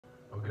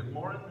Well, good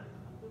morning.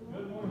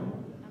 Good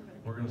morning.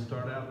 We're going to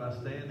start out by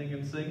standing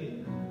and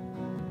singing.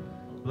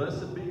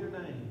 Blessed be your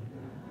name.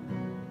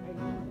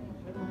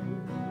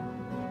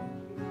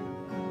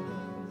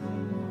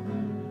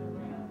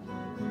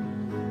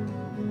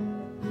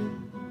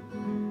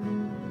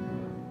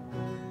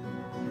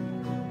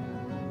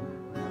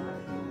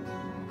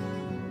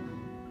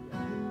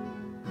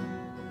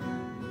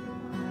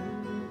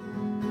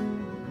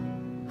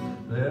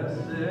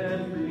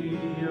 Blessed be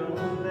your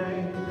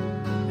name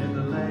in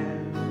the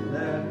land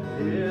that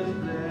is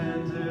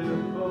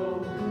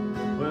plentiful,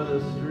 where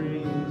the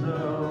streams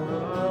of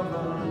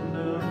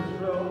abundance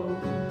flow.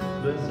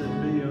 Blessed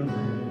be your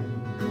name.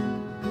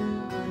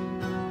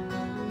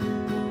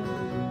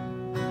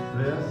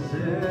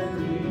 Blessed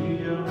be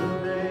your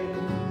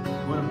name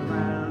when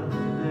found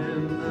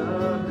in the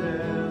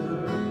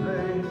desert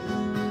place.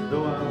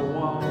 Though I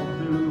walk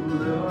through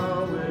the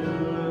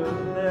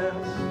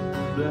wilderness,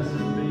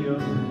 blessed be your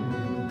name.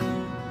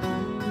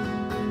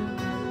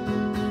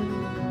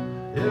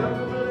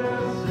 Every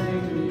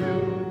blessing you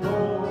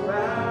pour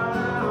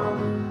out,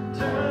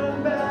 turn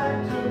back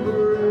to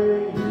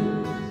praise.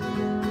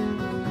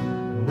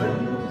 When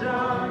the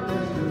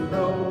darkness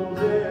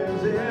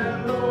closes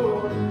in,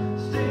 Lord,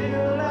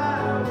 still I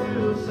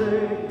will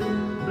say,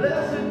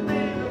 blessed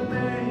be the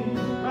name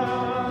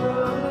of the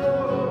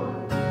Lord.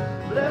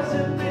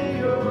 Blessed be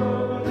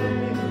your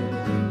name.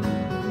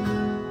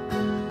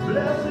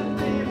 Blessed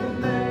be the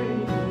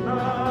name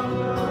of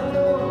the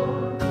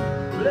Lord.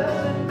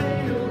 Blessed be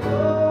your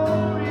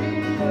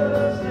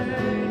glorious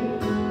name.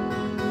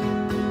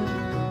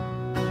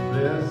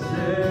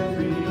 Blessed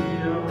be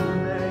your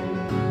name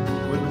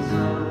when the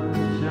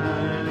sun's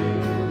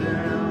shining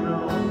down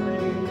on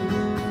me,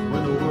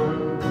 when the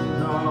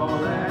world's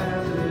all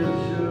as it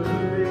should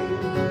be.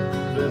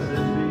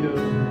 Blessed be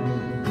your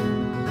name.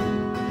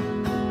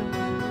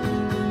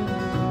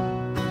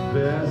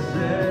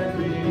 Blessed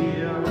be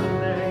your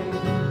name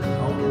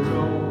on the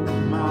road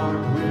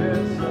marked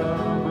with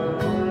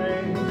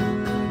suffering,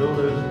 though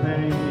there's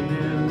pain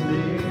in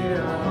the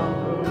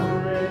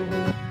offering.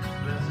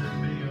 Blessed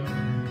be your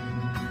name.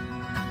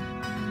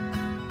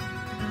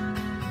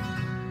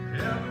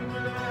 Every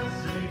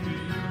blessing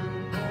you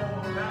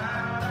pour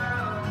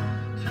out,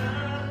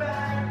 turn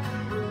back to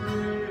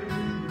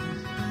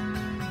praise.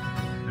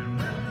 And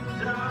when the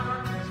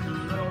darkness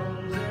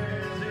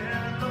closes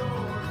in,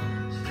 Lord,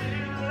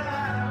 still I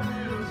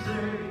will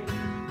say,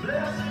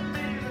 blessed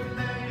be the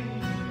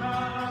name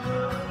of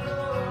the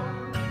Lord.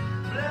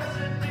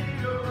 Blessed be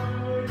your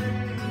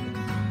name.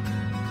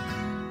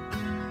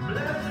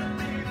 Blessed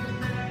be the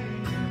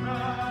name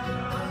of the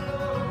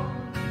Lord.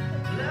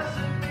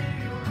 Blessed be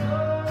your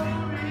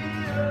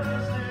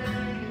glorious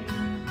name.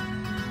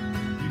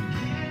 You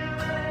give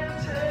and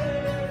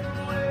take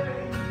away.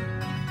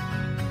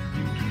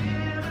 You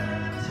give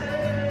and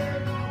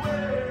take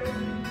away.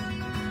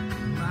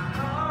 My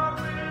heart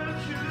will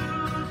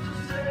choose to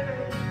say,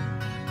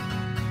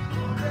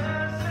 oh,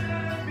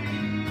 blessed be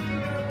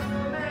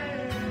your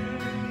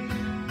name.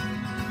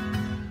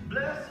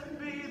 Blessed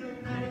be the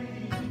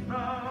name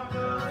of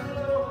the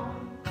Lord.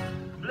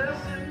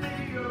 Blessed be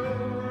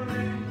your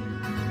name.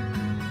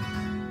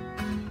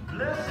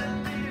 Blessed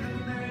be the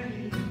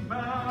name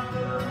of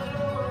the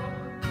Lord.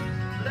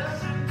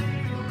 Blessed be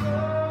your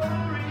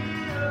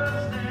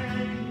glorious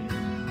name.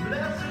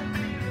 Blessed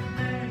be the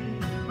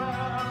name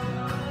of the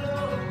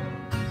Lord.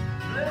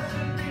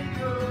 Blessed be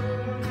your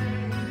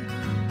name.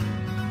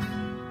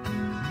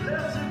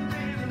 Blessed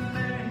be the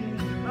name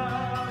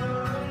of the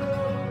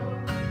Lord.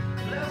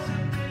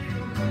 Blessed be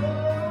your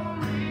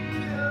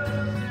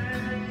glorious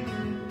name.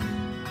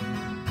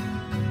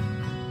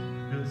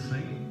 Good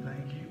singing.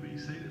 Thank you. Be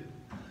seated.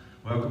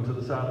 Welcome to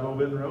the side of Old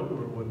Benton Road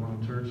where Woodlawn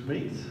Church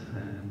meets,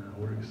 and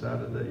we're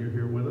excited that you're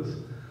here with us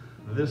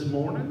this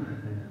morning.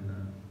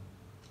 And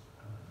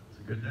it's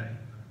a good day.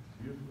 It's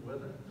beautiful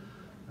weather.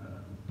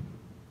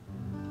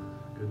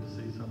 Good to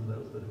see some of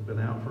those that have been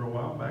out for a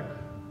while back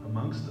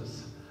amongst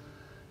us.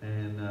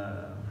 And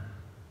I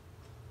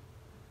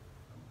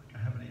don't think I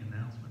have any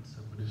announcements,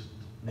 so we just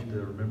need to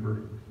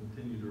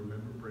continue to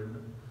remember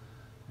Brenda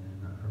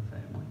and her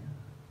family.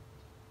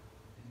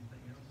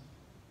 Anything else?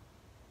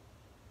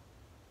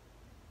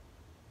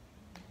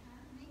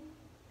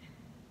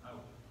 Oh,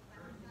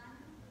 sure.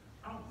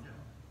 Oh, yeah.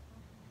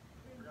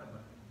 Forgot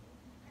about it.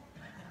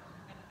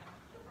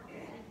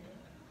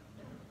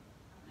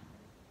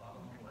 A lot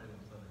of them late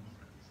on Sunday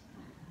mornings.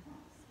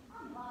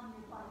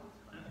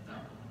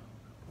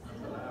 That's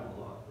what I have a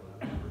lot, but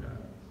I forgot.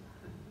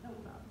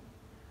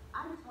 I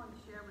just wanted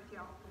to share with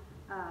y'all,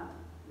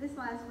 this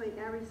last week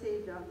I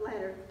received a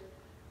letter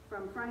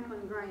from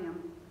Franklin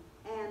Graham,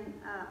 and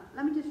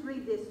let me just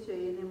read this to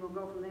you and then we'll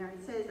go from there.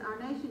 It says, our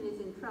nation is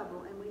in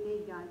trouble and we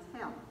need God's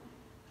help.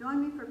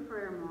 Join me for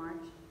prayer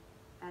march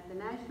at the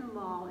National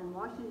Mall in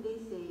Washington,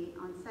 D.C.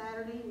 on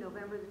Saturday,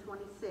 November the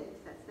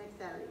 26th. That's next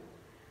Saturday.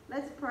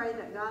 Let's pray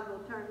that God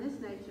will turn this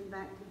nation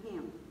back to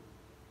Him.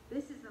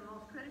 This is the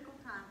most critical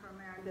time for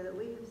America that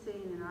we have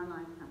seen in our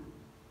lifetime,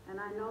 and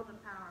I know the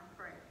power of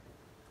prayer.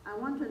 I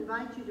want to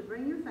invite you to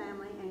bring your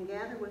family and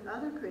gather with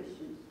other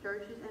Christians,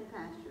 churches, and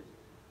pastors.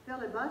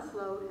 Fill a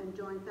busload and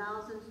join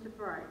thousands to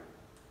pray.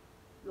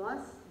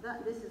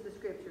 This is the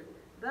scripture.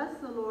 Thus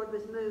the Lord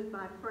was moved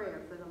by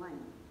prayer for the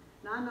land.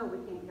 Now, I know we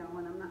can't go,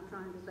 and I'm not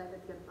trying to say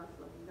let's get a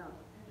busload and go.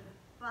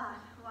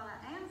 But what I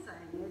am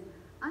saying is,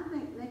 I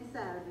think next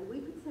Saturday we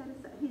could set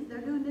aside,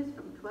 they're doing this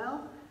from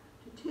 12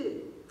 to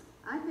 2.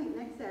 I think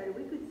next Saturday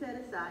we could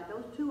set aside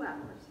those 2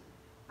 hours.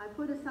 I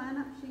put a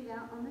sign-up sheet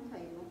out on the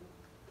table,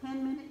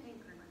 10-minute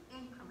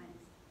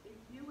increments. If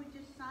you would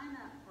just sign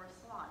up for a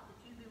slot that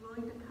you'd be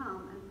willing to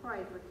come and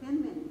pray for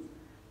 10 minutes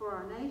for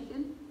our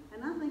nation,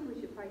 and I think we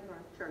should pray for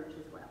our church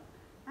as well.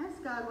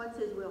 Ask God what's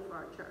His will for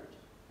our church,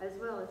 as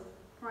well as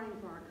praying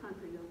for our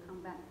country that'll come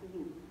back to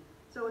Him.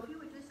 So if you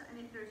would just, and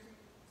if there's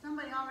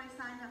somebody already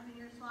signed up in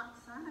your slot,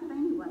 sign up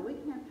anyway. We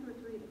can have 2 or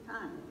 3 at a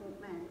time. It won't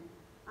matter.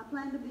 I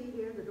plan to be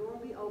here. The door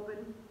will be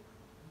open.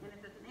 And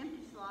if it's an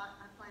empty slot,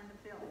 I plan to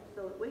fill it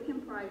so that we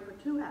can pray for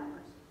 2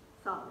 hours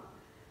solid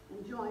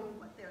and join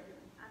what they're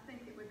doing. I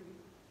think it would be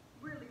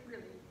really,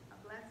 really a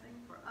blessing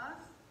for us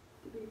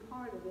to be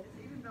part of this,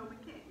 even though we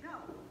can't go.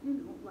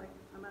 You know, like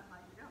I might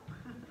like to go.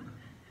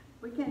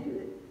 We can't do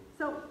it.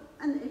 So,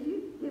 and if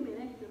you give me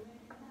an extra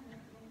minute,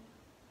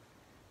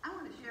 I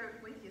want to share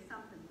with you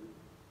something.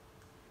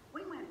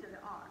 We went to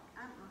the Ark.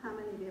 I don't know how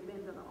many of you have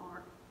been to the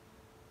Ark.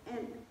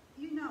 And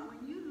you know,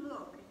 when you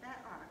look at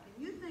that Ark and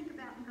you think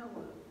about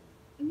Noah,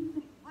 and you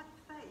think what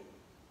faith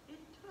it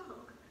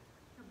took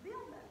to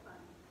build that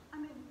thing. I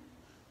mean,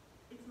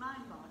 it's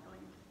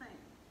mind-boggling to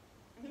think.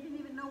 And he didn't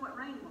even know what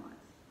rain was.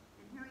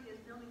 And here he is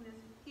building this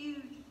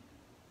huge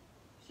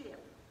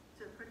ship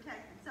to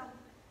protect himself.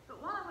 But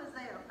while I was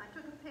there, I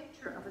took a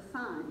picture of a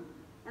sign,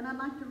 and I'd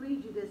like to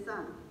read you this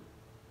sign.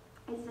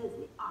 It says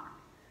the Ark,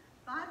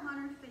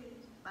 500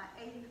 feet by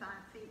 85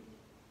 feet,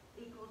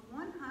 equals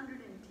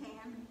 540,000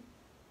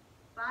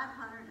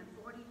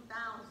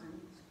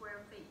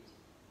 square feet.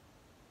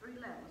 3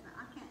 levels. Now,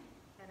 I can't,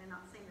 had I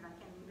not seen it, I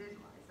can't even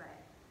visualize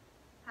that.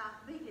 How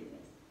big it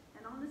is.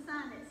 And on the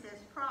sign it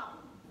says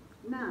problem.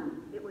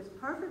 None. It was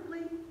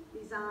perfectly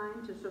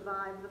designed to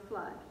survive the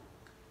flood.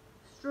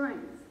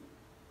 Strength.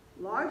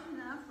 Large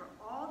enough for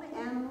all the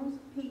animals,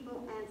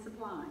 people, and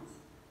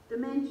supplies.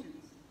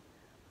 Dimensions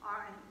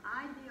are an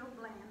ideal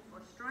blend for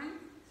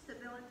strength,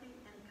 stability,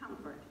 and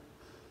comfort.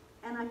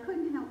 And I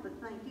couldn't help but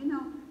think, you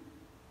know,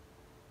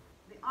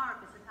 the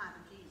Ark is a type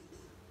of Jesus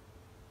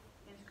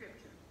in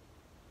Scripture.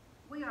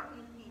 We are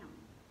in Him.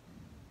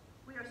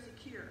 We are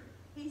secure.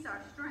 He's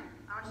our strength,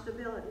 our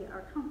stability,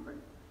 our comfort.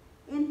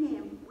 In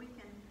Him, we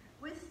can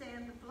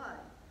withstand the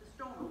flood, the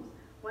storms,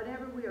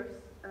 whatever we are,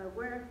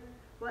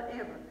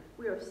 whatever.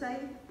 We are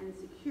safe and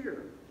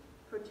secure,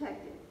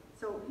 protected.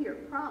 So here,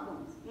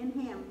 problems. In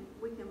Him,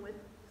 we can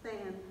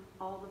withstand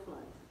all the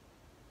floods.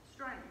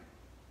 Strength.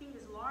 He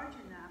is large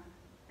enough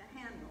to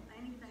handle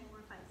anything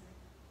we're facing.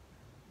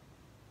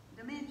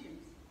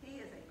 Dimensions. He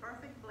is a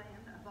perfect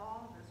blend of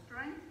all the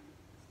strength,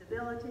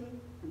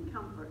 stability, and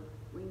comfort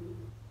we need.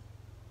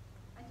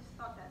 I just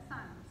thought that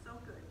sign was so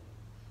good.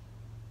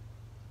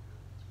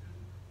 That's good.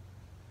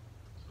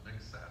 So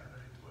next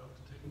Saturday, 12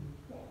 to 2.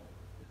 Yeah.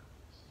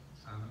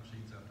 Sign up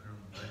sheets out there on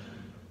the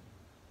table.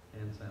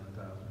 Hand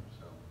sanitizer.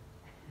 So,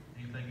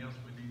 anything else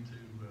we need to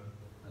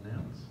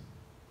announce?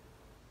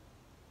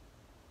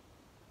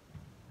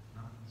 If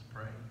not, let's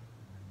pray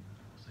and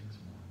we'll sing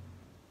some more.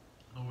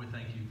 Lord, we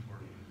thank you for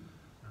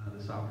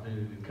this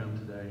opportunity to come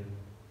today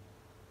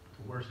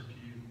to worship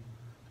you,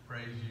 to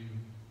praise you.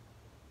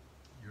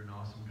 You're an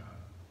awesome God.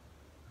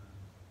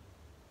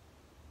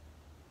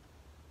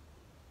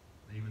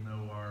 Even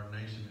though our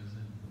nation is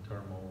in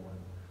turmoil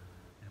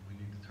and we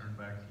need to turn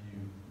back to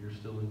you, you're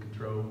still in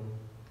control.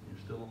 You're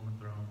still on the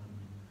throne. And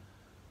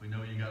we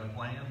know you got a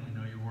plan. We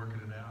know you're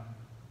working it out. I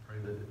pray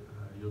that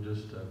you'll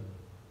just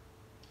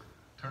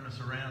turn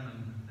us around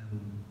and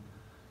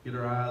get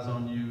our eyes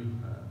on you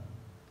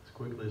as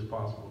quickly as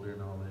possible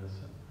during all this,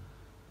 and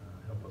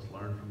help us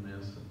learn from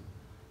this and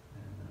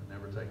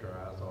never take our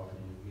eyes off of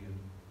you again.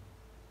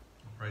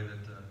 I pray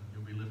that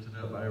you'll be lifted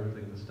up by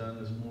everything that's done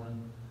this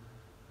morning.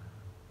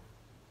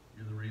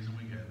 You're the reason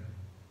we gather.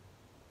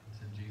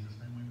 It's in Jesus'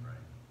 name we pray.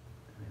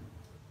 Amen.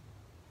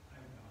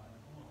 Thank God.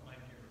 I want to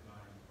thank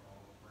everybody for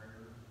all the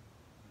prayers. It's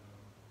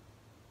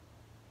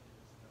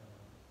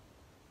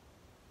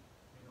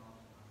been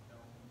awesome. I'm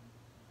telling you.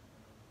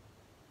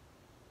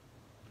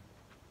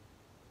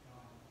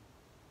 God,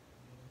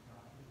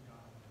 is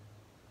God.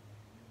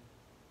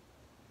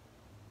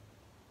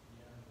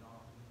 Yeah, the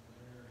doctors were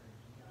there, and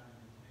you got in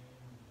his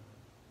hands,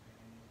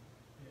 and it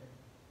fit.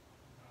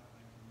 God,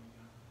 thank you.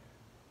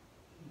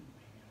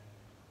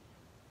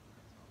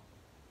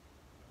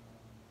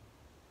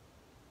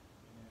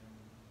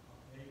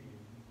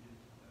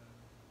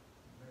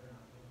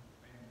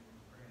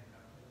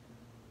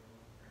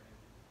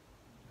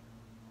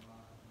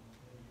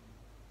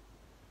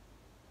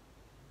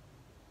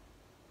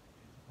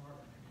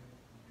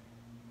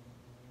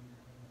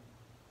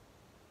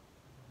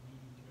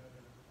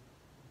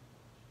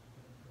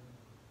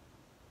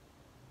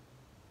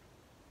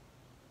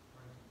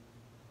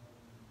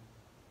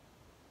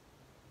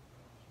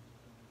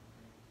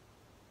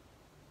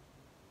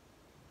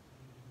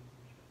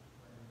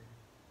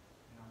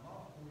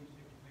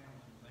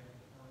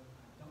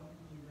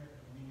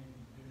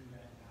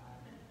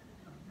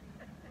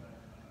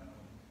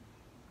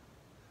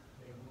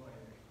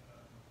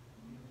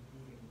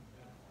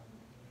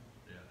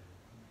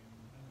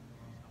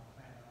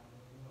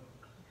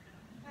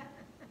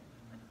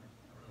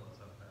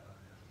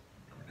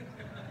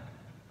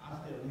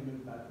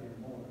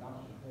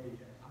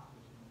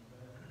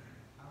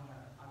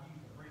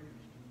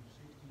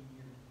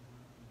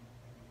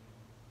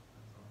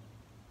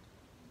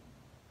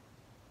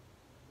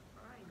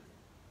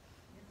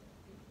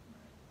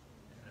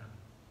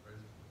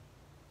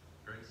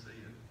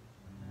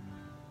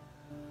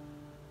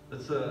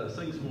 Let's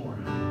sing some more.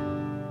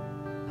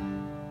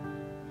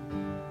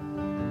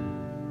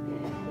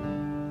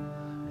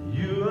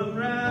 You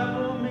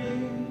unravel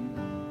me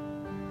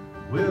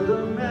with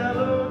a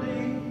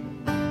melody.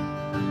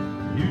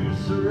 You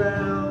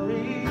surround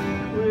me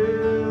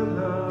with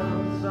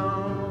a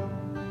song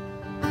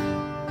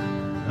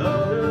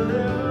of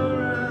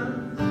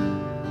deliverance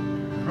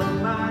from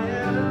my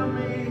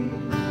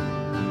enemies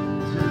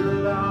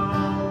till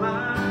all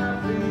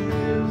my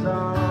fears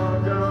are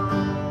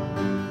gone.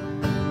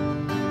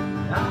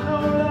 I'm no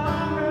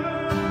longer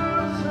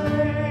a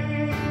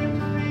slave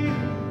to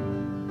fear.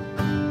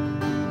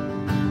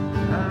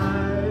 I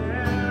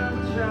am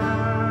a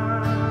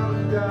child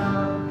of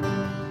God.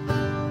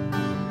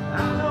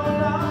 I'm no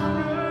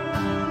longer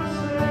a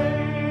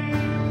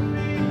slave to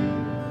fear.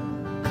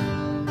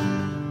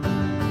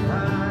 I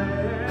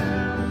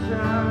am a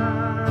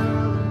child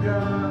of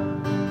God.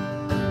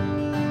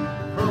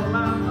 From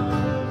my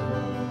mother's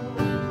womb,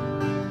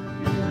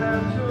 you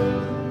have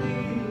chosen me.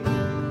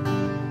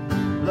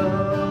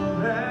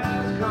 Love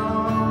has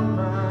called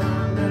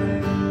my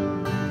name.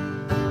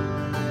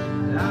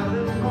 I've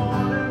been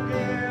born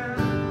again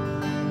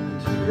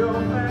to your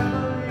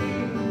family.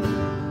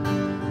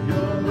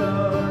 Your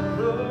blood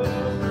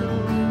flows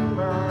through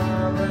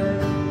my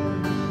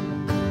veins.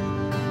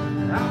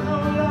 I'm no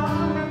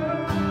longer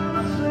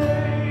a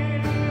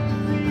slave to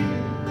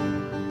fear.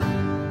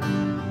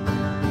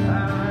 I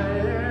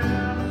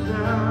am a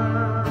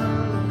child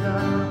of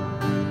God.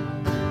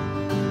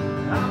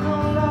 I'm no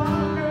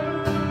longer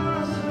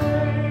a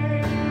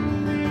slave to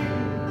fear.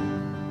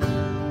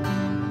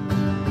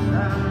 I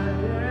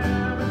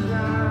am a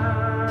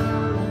child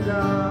of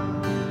God.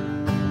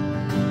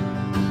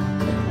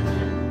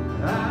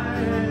 I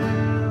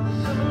am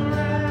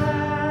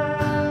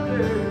surrounded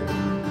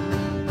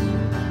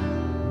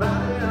by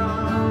the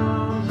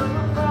arms of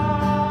my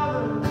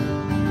Father.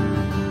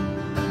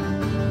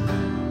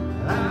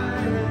 I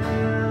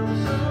am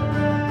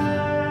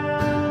surrounded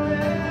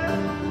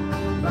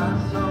by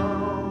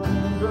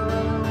songs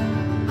of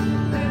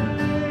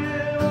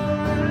deliverance.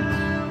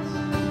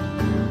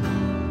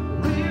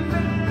 We've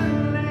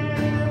been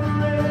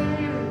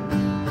liberated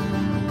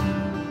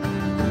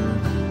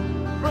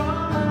from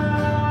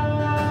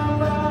our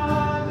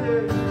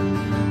bondage.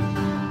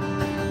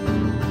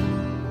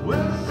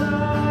 We're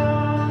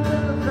sons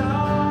and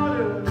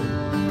daughters.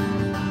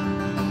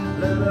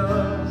 Let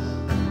us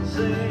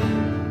sing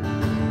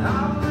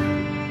our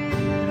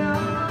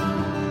freedom.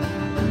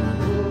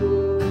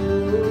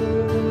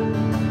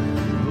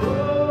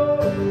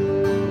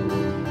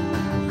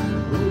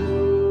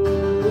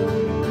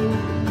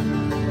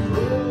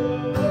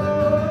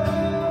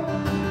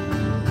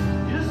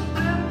 You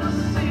split the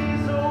sea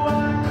so I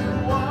can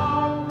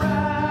walk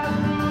right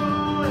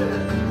through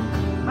it.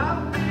 My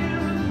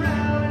fears are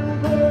drowned in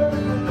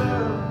perfect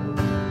love.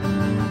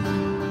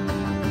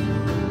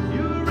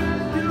 You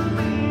rescue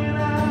me and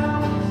I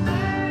will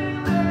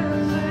stand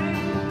and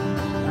sing.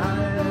 I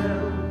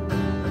am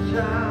a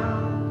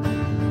child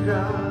of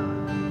God.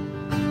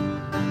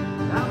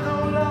 I'm no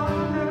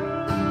longer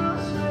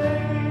a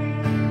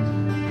slave to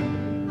fear.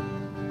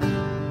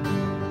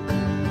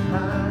 I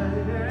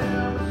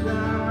am a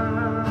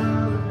child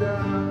of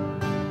God.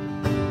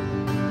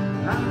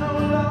 I'm no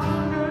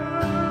longer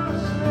a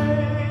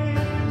slave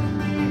to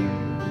fear.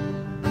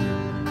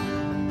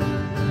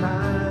 I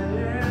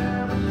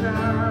am a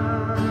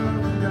child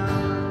of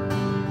God.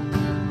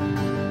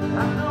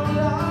 I'm no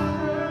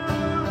longer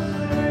a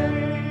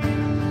slave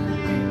to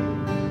fear.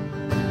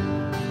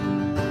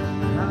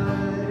 I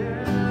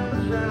am a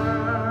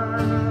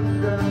child of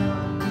God.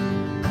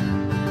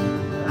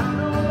 I'm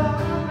no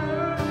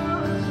longer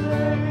a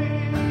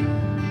slave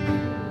to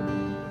fear.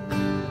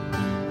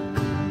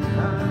 I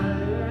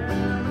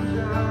am a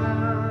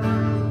child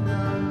of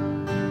God.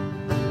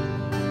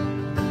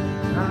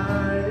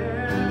 I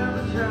am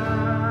a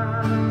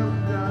child of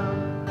God.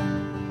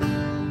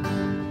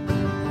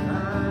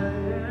 I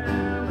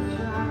am a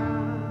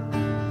child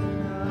of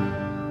God.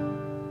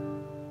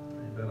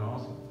 Ain't that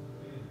awesome?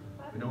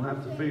 We don't have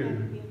to fear.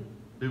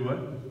 Do what?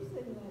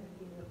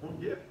 Well,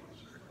 yeah,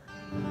 sure.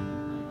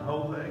 The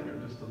whole thing or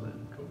just a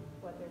little? Cool.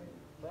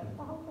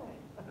 The whole thing.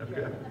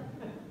 Okay.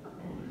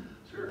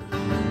 Sure.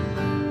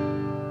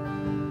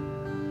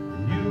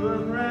 You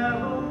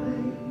unravel me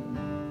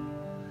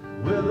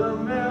with a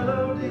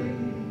melody.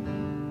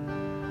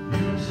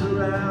 You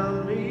surround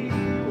me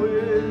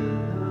with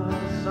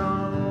a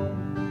song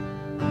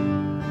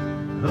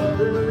of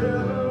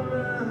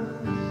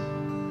deliverance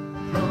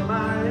from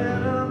my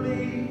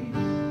enemies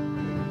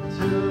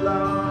till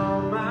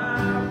all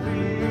my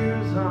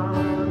fears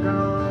are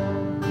gone.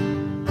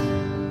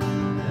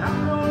 I'm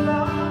no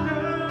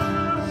longer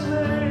a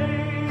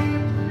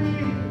slave to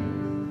fear.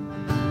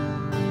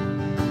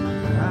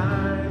 I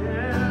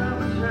am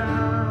a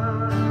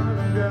child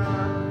of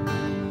God.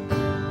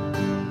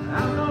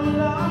 I'm no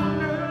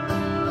longer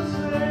a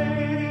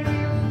slave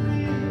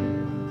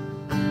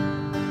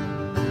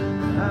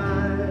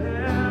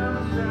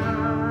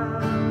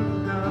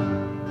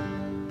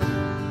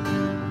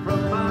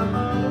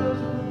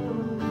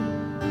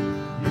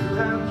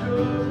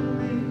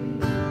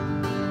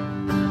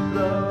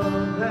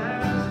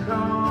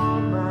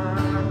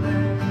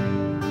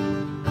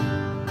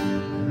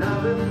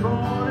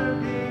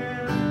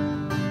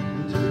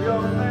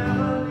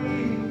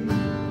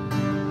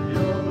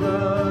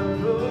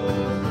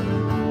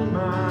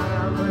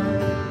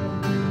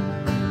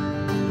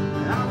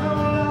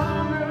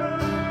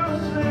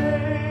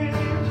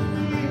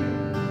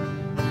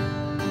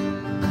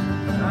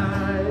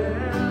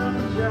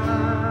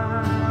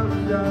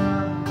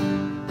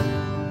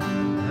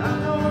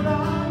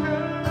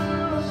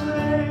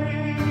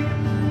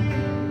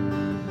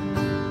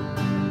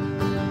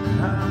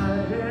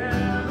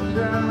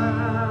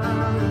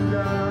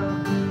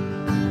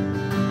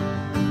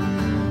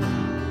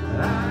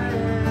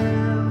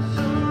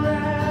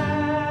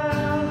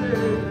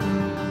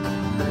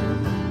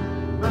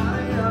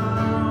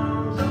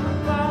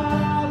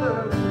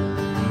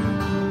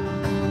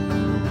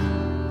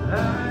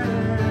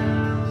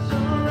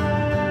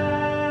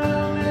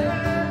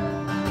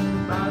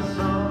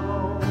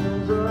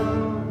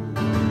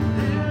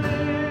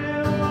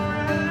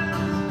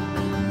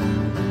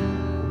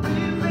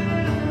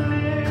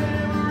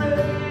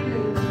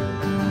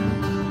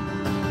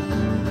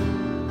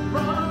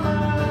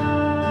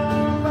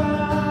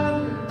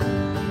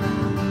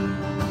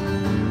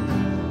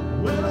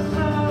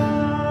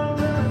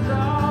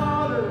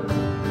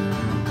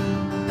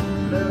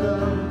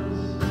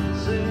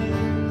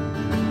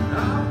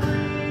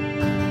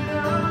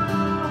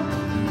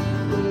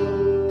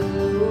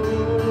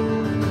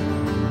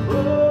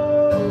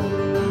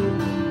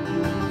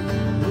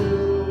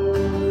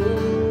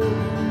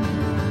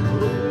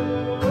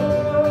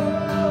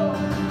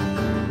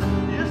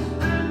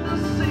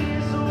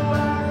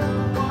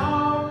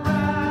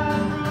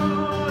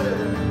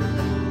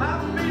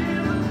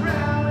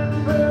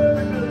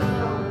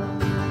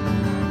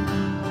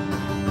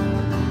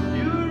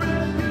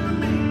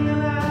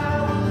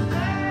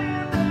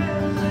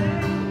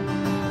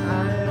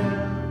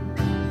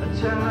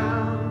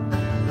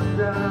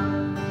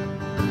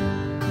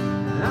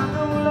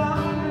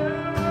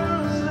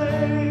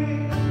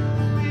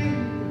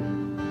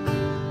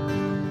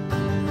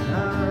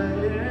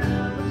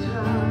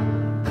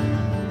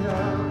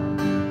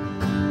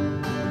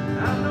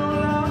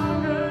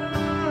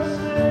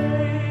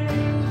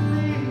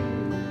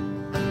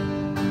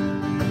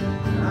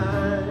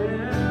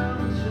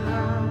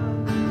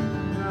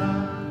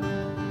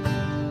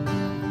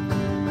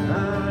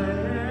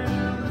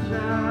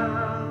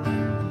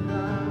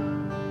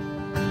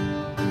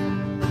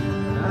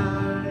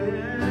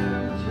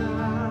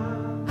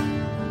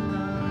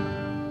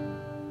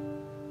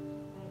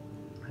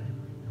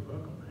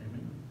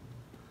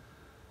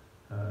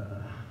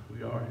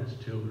His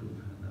children,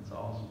 and that's an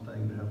awesome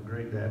thing to have a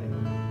great daddy.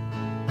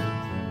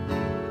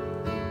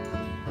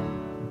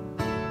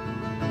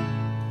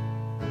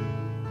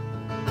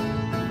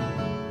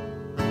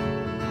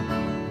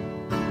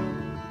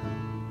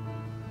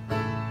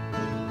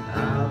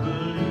 I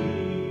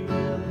believe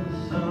in the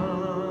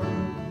sun.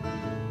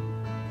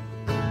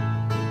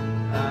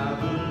 I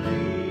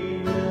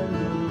believe in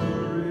the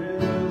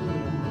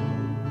risen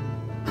moon.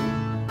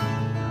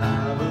 I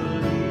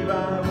believe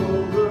I've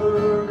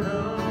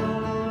overcome.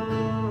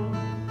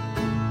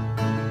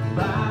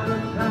 By the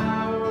time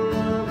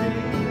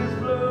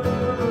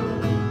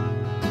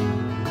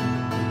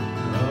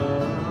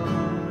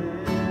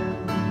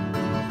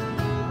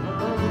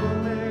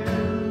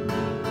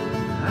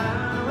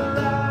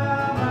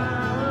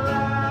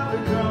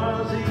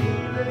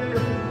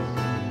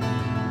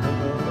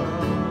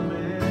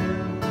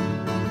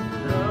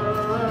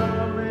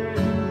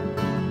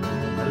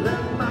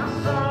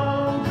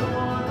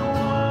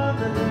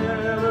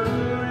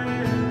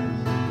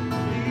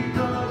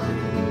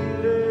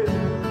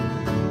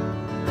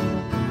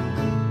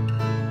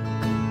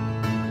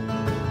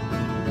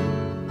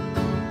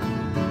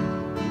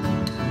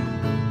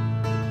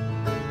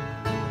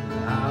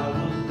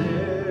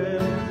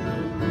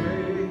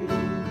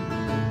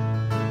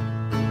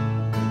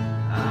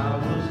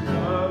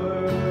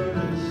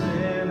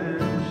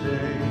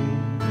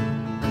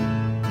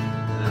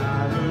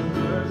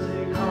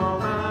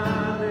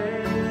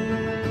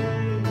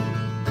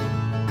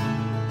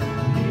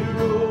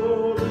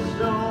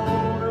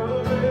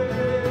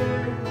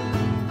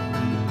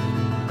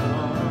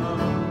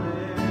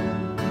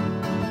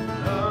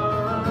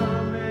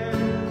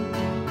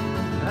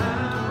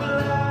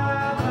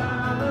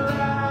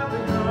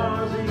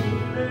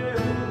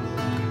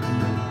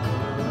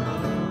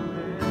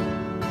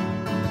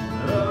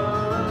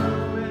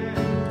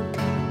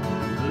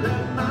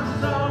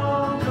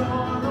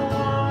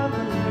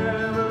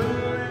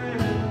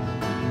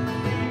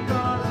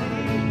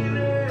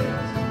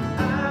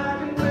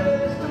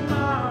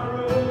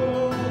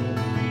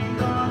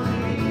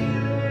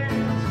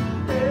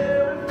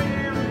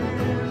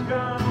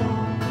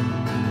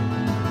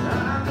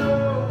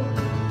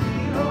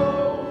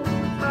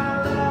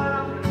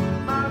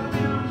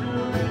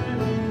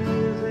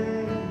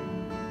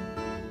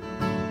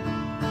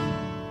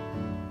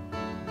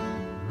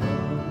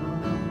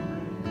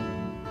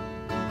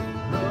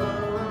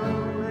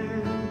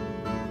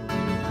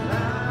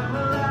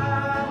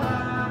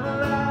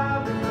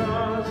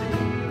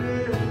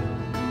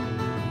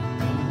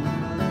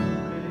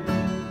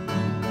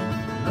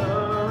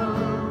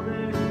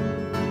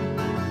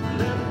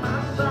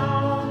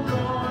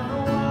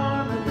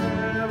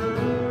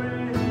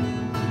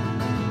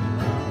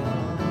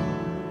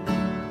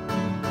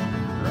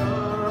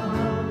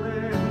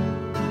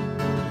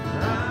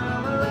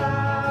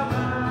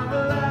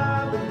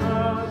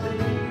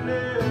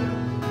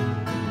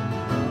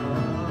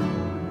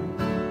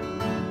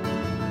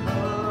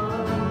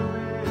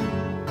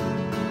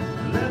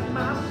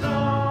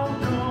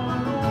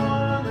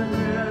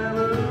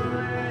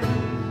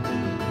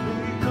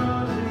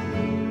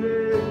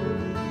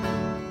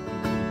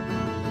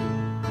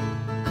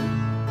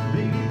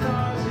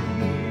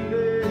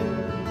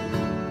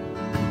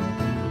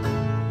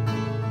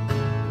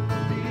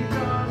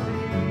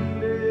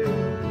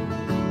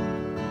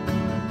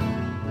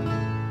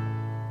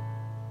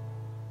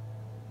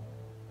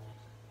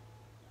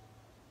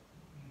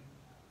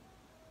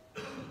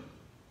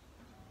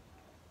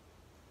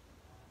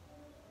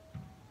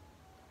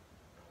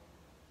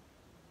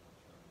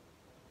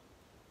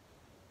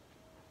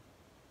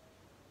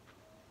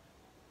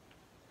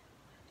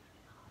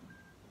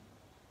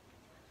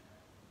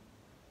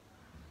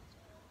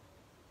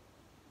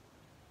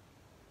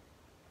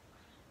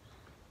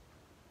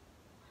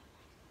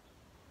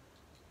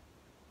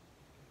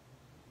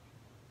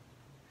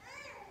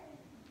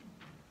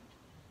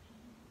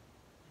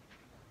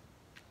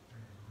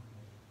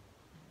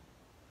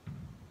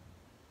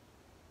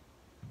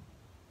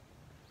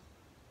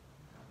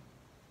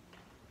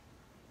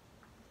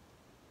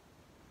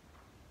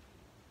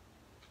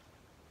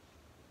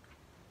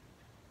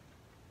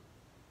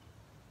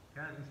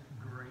Guys, it's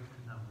great to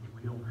know that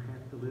we don't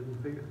have to live in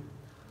fear.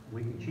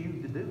 We can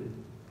choose to do it.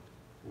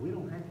 We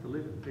don't have to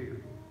live in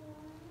fear.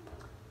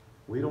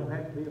 We don't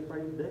have to be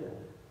afraid of death.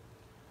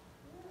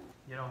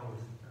 You know,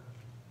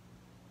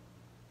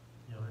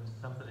 it's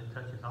something that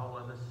touches all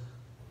of us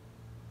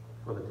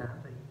for the time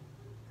being.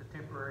 It's a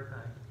temporary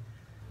thing.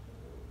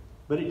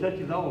 But it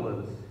touches all of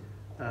us.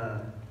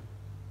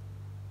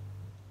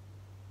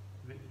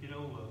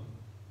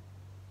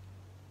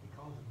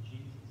 Because of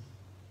Jesus,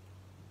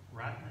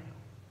 right now,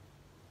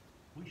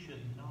 we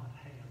should not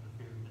have the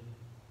fear of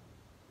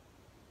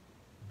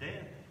death.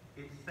 Death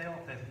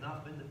itself has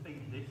not been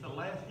defeated. It's the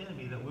last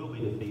enemy that will be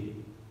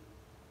defeated.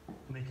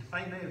 I mean, it's the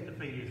same as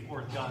defeated as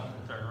far as God's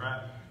concerned,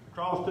 right? The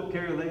cross took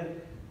care of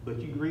that, but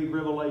you can read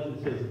Revelation,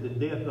 it says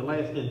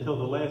until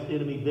the last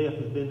enemy, death,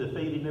 has been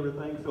defeated and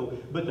everything. So,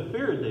 but the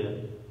fear of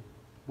death,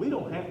 we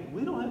don't have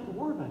to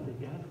worry about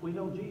that, guys. We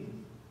know Jesus.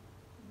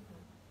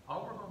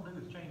 All we're going to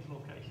do is change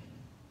location.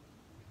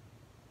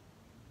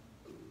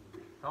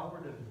 All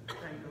we're doing is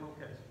change the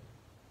location.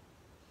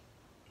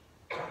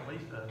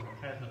 Lisa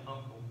has an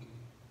uncle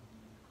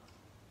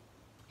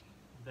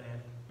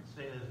that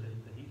says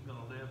that he's going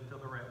to live till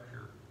the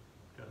rapture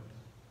comes.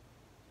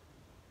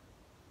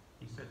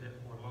 He said that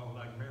for as long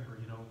as I can remember,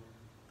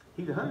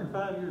 He's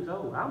 105 years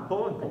old. I'm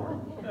pulling for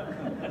him.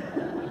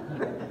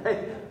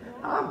 Hey,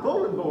 I'm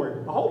pulling for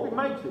him. I hope he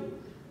makes it.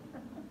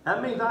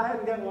 That means I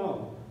haven't got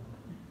long.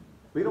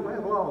 We don't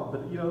have long,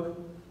 but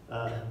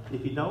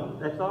if you don't,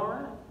 that's all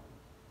right.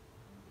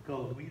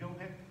 Because we don't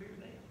have to fear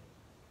death.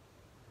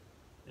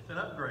 It's an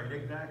upgrade,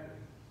 exactly.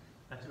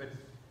 That's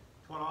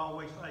what I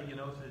always say.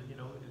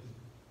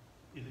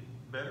 Is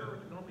it better or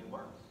is it going to be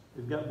worse?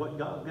 We've got what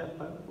God's got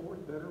planned for us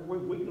better.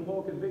 We can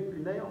walk in victory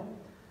now,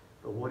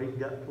 but what He's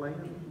got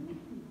planned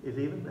is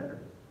even better.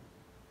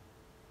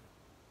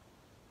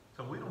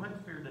 So we don't have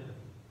to fear death.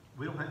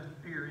 We don't have to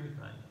fear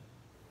anything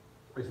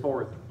as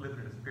far as living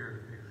in a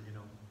spirit of fear.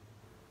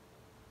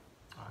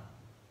 All right,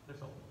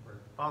 let's open prayer.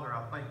 Father,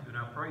 I thank you and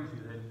I praise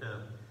you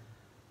that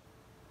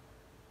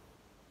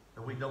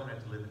we don't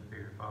have to live in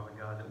fear, Father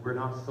God, that we're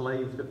not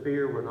slaves to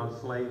fear, we're not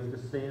slaves to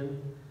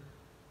sin.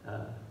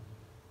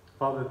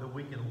 Father, that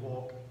we can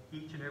walk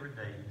each and every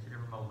day, each and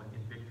every moment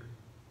in victory.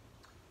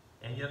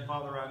 And yet,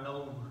 Father, I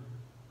know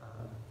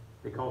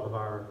because of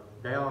our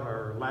doubt,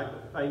 our lack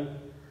of faith,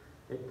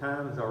 at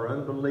times our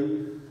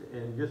unbelief,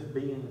 and just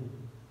being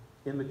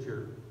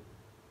immature,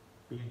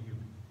 being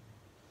human,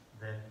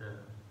 that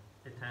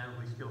at times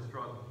we still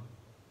struggle.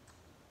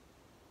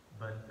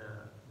 But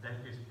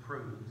that just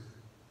proves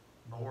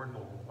more and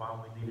more why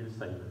we needed a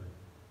Savior.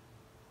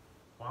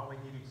 Why we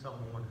needed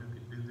someone who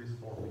could do this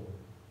for me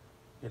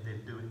and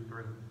then do it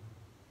through me.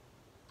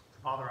 So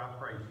Father, I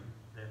praise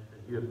you that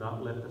you have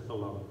not left us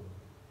alone.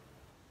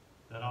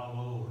 That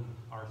although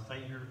our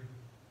Savior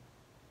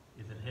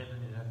is in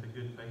heaven, and that's a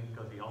good thing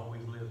because He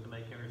always lives to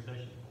make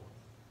intercession for us.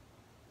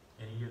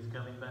 And He is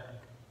coming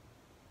back.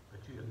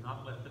 But you have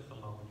not left us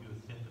alone. You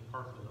have sent the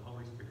person of the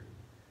Holy Spirit.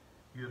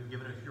 You have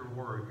given us your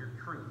word, your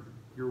truth,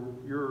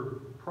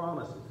 your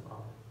promises,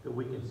 Father, that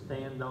we can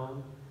stand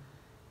on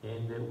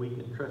and that we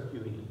can trust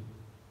you in.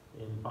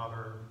 And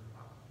Father,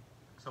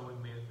 so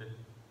admit that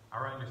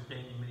our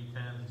understanding many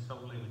times is so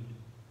limited.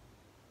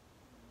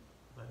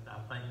 But I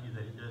thank you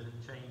that it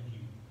doesn't change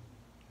you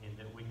and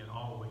that we can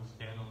always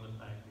stand on the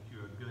fact that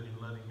you're a good and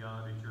loving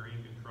God, that you're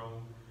in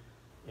control,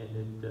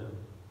 and that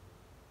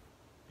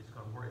it's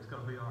going to work. It's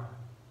going to be all right.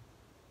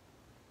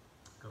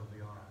 It's going to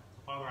be all right.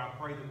 So Father, I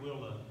pray that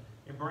we'll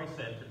embrace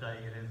that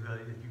today. And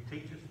as you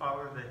teach us,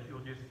 Father, that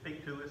you'll just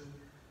speak to us.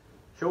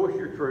 Show us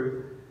your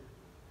truth.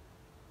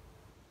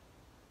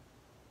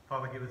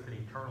 Father, give us an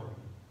eternal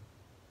view.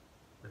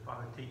 That,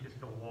 Father, teach us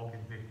to walk in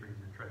victory and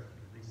to trust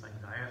you. These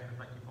things I ask and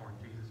thank you for in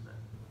Jesus'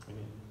 name.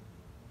 Amen.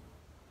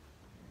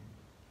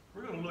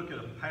 We're going to look at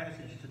a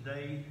passage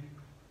today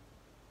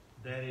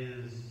that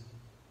is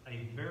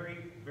a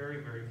very,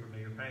 very, very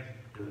familiar passage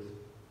to us.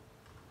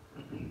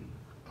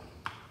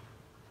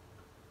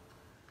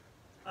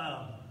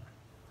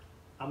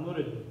 I'm going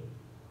to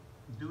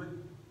do it,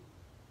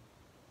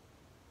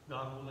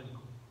 God willing,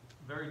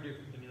 very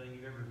different than anything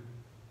you've ever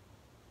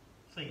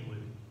seen with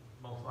it,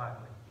 most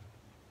likely.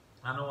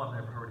 I know I've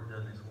never heard it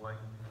done this way.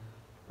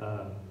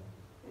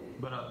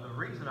 But the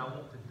reason I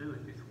want to do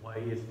it this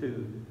way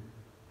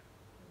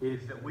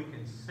is that we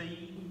can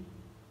see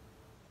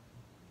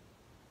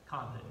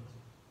context,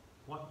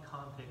 what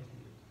context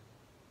is,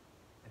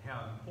 and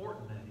how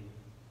important that is.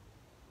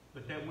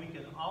 But that we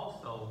can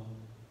also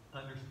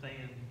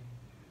understand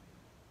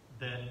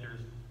that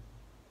there's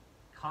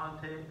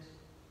context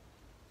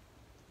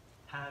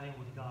tied in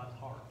with God's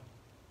heart.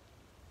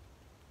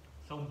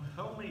 So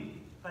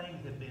many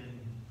things have been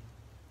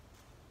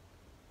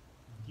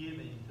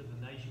given to the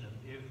nation of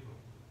Israel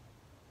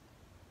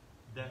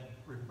that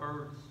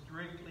referred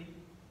strictly,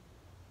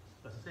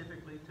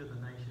 specifically to the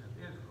nation of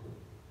Israel.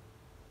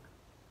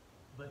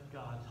 But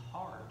God's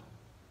heart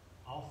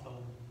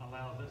also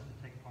allows us to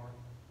take part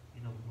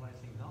in those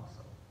blessings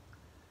also.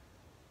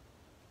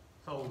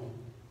 So,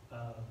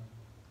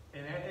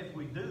 and as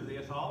we do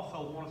this, I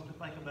also want us to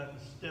think about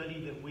the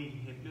study that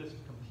we have just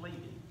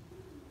completed,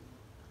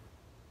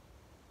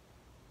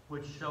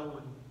 which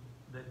showed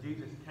that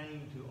Jesus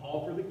came to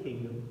offer the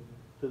kingdom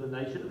to the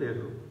nation of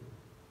Israel,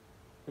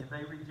 and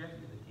they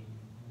rejected the kingdom.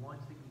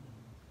 Once again,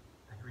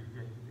 they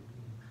rejected the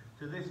kingdom.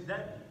 To this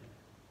day,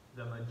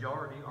 the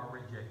majority are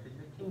rejecting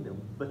the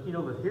kingdom. But you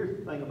know, here's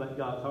the thing about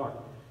God's heart.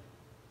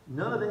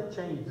 None of that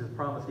changes the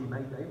promise He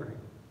made to Abraham.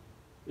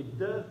 It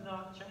does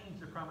not change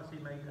the promise He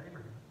made to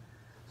Abraham.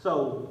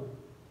 So,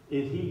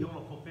 is He going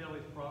to fulfill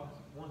His promise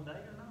one day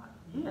or not?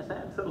 Yes,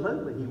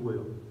 absolutely He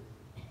will.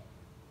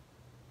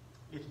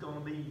 It's going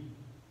to be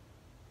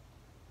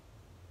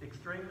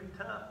extremely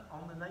tough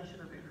on the nation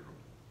of Israel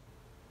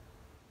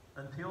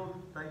until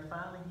they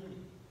finally get it.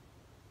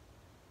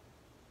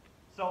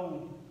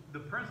 So, the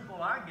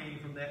principle I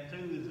gained from that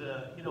too is,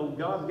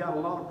 God's got a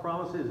lot of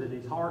promises in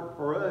His heart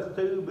for us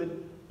too, but,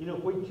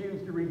 if we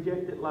choose to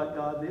reject it like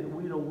God did, it's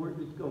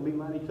going to be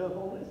mighty tough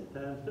on us at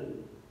times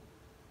too.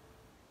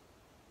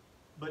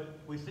 But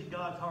we see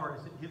God's heart.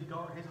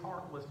 His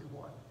heart was to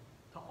what?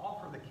 To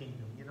offer the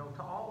kingdom,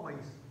 to always,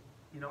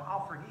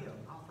 I'll forgive.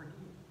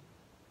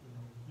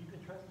 You can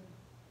trust me.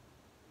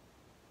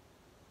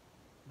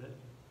 But,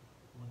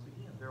 once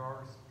again, there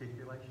are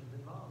stipulations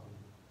involved.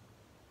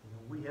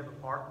 We have a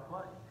part to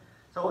play.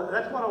 So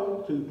that's what I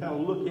want to kind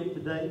of look at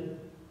today.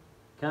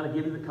 Kind of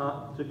give you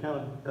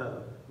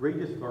read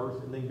this verse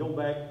and then go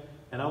back,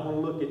 and I want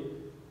to look at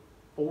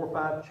 4 or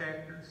 5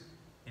 chapters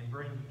and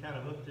bring you kind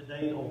of up to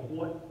date on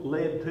what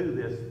led to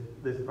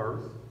this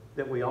verse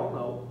that we all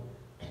know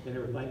and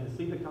everything, to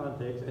see the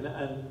context. And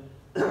I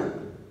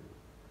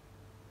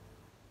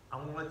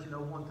want to let you know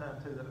one time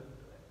too that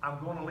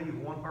I'm going to leave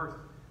one verse.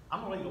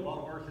 I'm going to leave a lot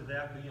of verses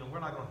out, but we're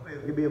not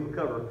going to be able to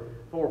cover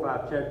 4 or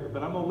 5 chapters.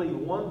 But I'm going to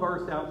leave one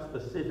verse out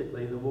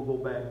specifically, and then we'll go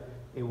back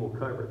and we'll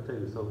cover it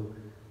too. So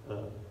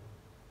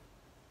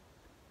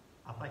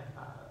I think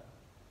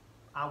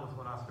I was,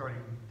 when I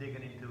started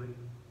digging into it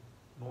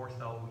more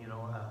so,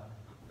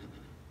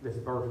 this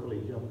verse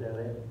really jumped out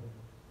at me.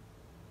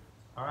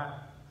 All right,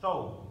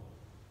 so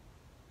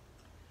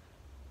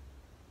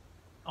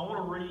I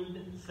want to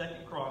read 2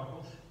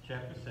 Chronicles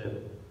chapter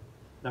 7.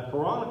 Now,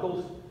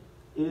 Chronicles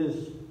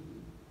is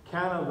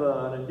kind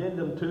of an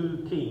addendum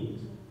to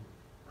Kings.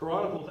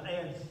 Chronicles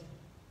adds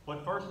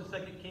what 1st and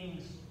 2nd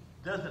Kings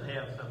doesn't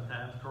have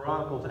sometimes.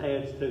 Chronicles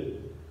adds to.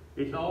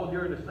 It's all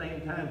during the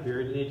same time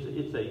period,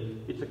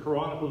 and it's a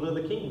chronicles of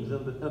the kings,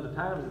 of the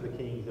times of the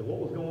kings, and what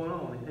was going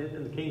on,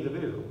 and the kings of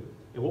Israel,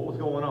 and what was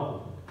going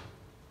on.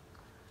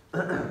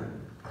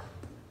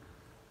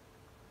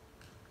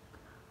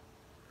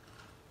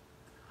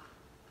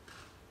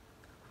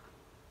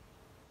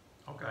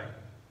 Okay,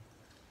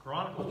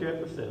 Chronicles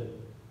chapter 7,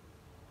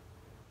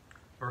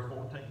 verse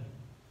 14.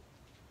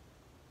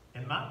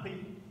 And my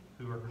people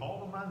who are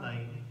called by my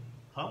name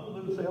humble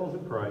themselves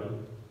and pray,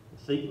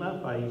 seek my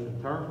face,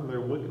 and turn from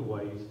their wicked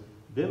ways,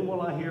 then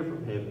will I hear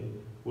from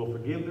heaven, will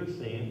forgive their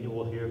sin, and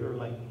will heal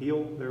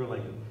their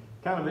land.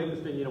 Kind of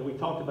interesting, we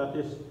talked about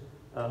this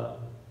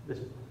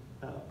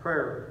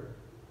prayer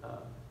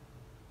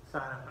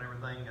sign up and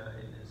everything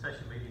in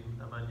session meeting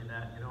Monday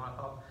night. I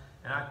thought,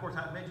 and of course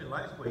I mentioned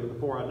last week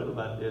before I knew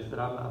about this that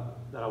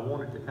I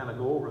wanted to kind of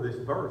go over this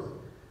verse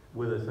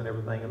with us and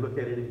everything and look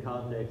at it in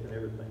context and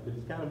everything. But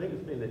it's kind of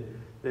interesting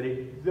that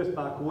it just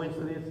by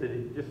coincidence that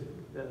it just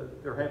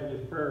they're having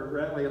this prayer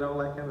rally and all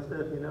that kind of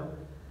stuff,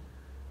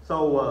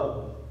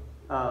 So,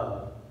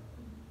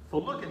 so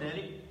looking at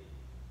it,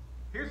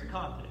 here's the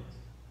context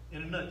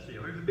in a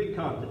nutshell. Here's a big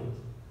context.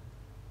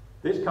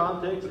 This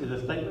context is a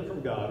statement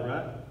from God,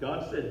 right?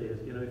 God said this,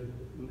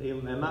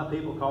 and my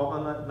people call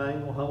by my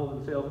name will humble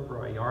themselves and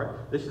pray. All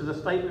right, this is a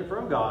statement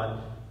from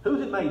God. Who's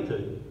it made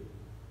to?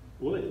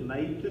 Well, it's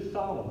made to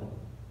Solomon.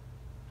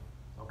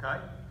 Okay,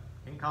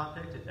 in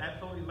context, it's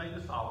absolutely made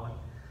to Solomon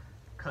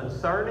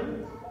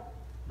concerning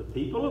the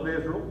people of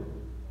Israel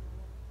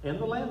and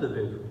the land of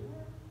Israel.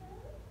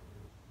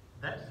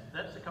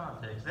 That's the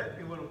context.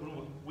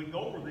 When we go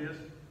over this,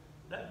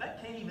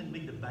 that can't even be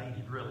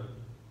debated, really.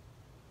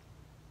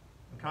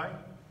 Okay?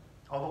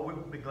 Although we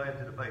would be glad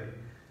to debate it.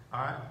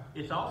 All right?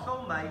 It's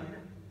also made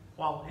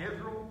while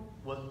Israel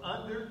was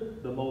under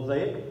the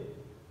Mosaic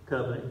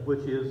covenant,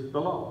 which is the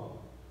law.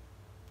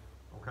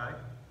 Okay?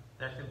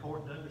 That's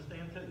important to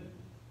understand too.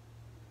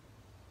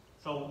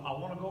 So I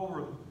want to go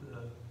over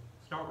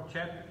start with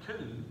chapter 2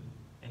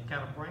 and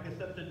kind of bring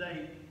us up to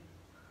date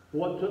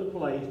what took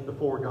place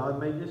before God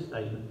made this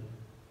statement,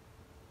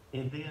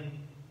 and then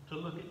to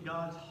look at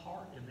God's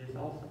heart in this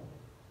also.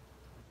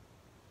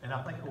 And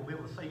I think we'll be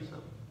able to see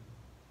something.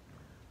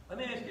 Let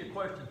me ask you a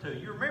question too.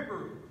 You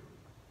remember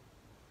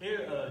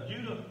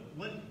Judah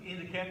went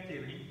into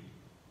captivity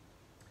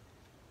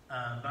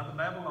by the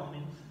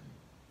Babylonians,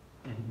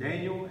 and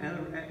Daniel,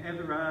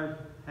 Azariah,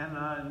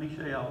 Hananiah, and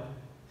Mishael,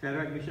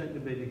 Shadrach, Meshach, and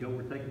Abednego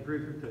were taken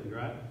prisoner too,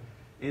 right?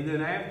 And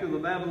then after the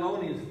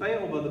Babylonians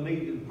fell by the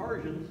Medes and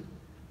Persians,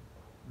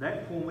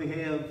 that's when we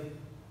have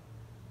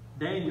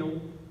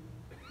Daniel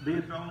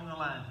being thrown in the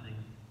lion's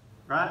den,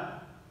 right?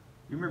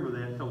 You remember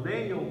that. So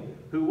Daniel,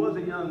 who was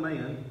a young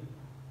man,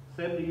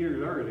 70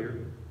 years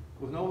earlier,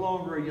 was no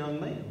longer a young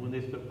man when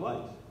this took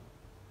place.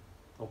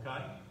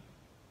 Okay?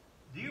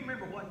 Do you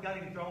remember what got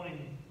him thrown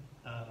in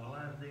the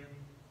lion's den?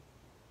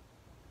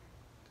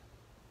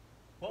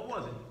 What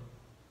was it?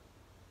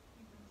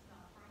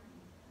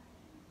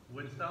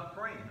 Wouldn't stop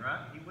praying,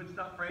 right? He wouldn't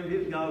stop praying to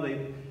his God.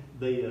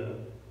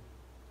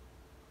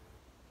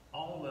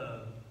 All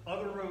the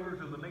other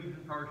rulers of the Medes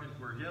and Persians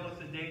were jealous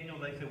of Daniel.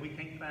 They said, we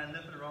can't find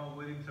nothing wrong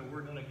with him, so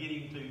we're going to get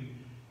him to,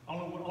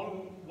 only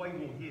way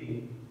we'll get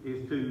him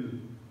is to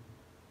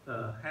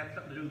have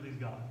something to do with his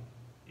God.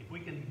 If we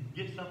can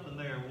get something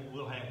there,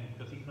 we'll have him,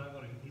 because he's not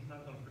going to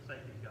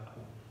forsake his God.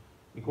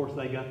 Of course,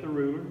 they got the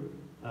ruler.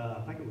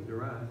 I think it was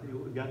Darius.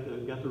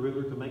 He got the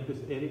ruler to make this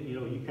edit. You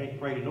know, you can't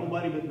pray to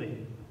nobody but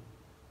me.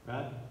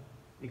 Right?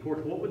 And of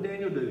course, what would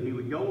Daniel do? He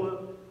would go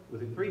up,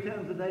 was it 3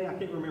 times a day? I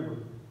can't remember.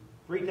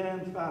 3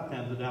 times, 5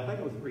 times a day. I think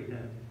it was 3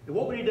 times. And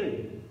what would he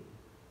do?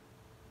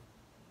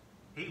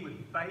 He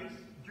would face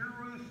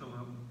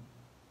Jerusalem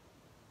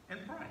and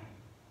pray.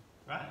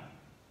 Right?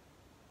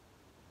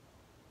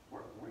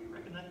 Where do you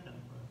reckon that comes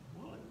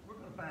from? Well, we're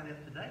going to find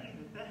out today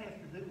that has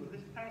to do with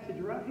this passage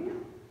right here.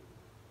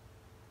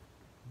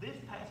 This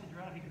passage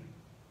right here.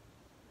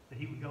 That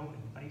he would go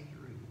and face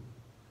Jerusalem.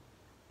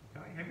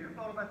 Okay? Have you ever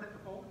thought about that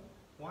before?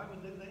 Why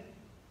would do that?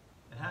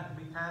 It had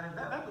to be tied in.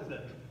 That was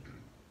it.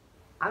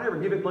 I never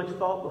give it much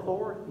thought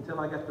before until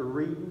I got to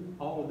reading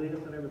all of this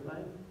and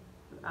everything.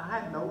 I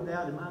had no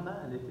doubt in my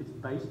mind that it's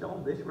based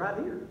on this right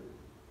here.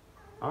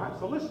 All right,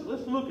 so let's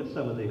look at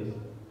some of this.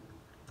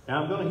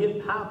 Now I'm going to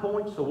hit high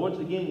points. So once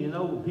again, you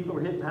know, when people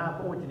are hitting high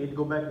points, you need to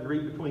go back and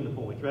read between the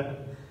points, right?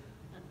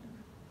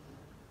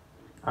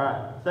 All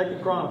right, 2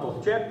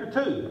 Chronicles chapter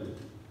 2.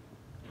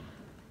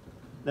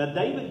 Now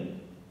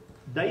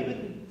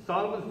David,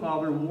 Solomon's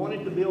father,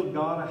 wanted to build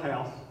God a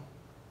house,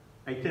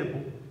 a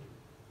temple,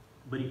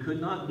 but he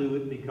could not do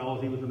it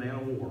because he was a man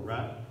of war,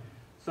 right?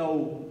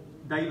 So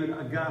David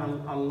got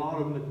a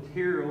lot of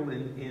material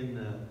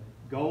in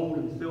gold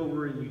and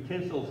silver and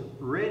utensils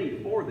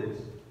ready for this.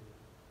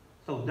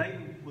 So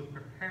David was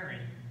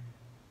preparing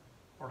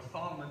for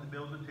Solomon to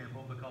build the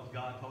temple because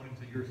God told him,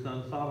 so your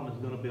son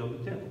Solomon's going to build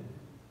the temple.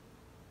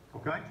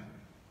 Okay?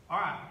 All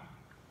right.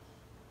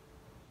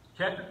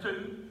 Chapter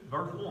 2,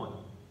 verse 1.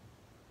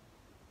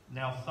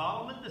 Now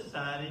Solomon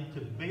decided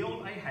to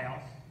build a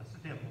house, that's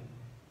a temple,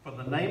 for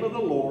the name of the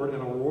Lord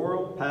and a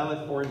royal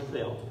palace for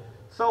himself.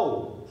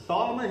 So,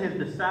 Solomon has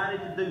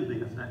decided to do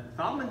this. Now,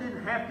 Solomon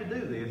didn't have to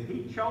do this.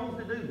 He chose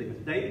to do this.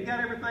 David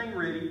got everything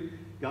ready.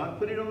 God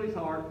put it on his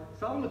heart.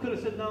 Solomon could have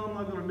said, no, I'm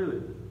not going to do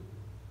it.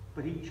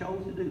 But he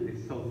chose to do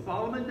this. So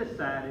Solomon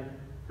decided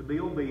to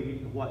be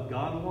obedient to what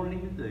God wanted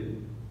him to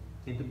do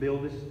and to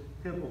build this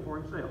temple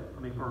for himself. I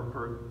mean,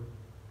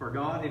 for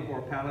God and for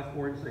a palace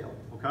for himself.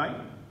 Okay?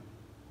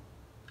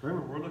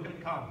 Remember, we're looking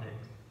at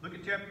context. Look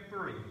at chapter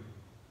 3.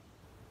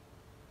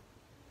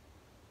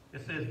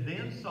 It says,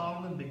 Then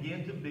Solomon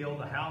began to build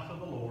the house of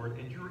the Lord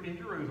in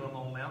Jerusalem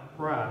on Mount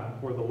Moriah,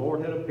 where the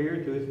Lord had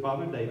appeared to his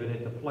father David,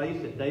 at the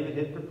place that David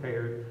had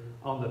prepared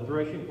on the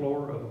threshing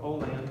floor of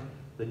Onan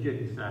the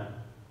Jebusite.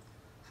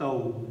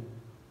 So,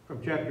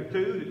 from chapter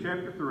 2 to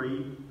chapter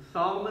 3,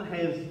 Solomon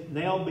has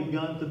now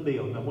begun to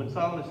build. Now, when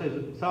Solomon says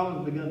that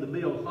Solomon's begun to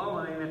build,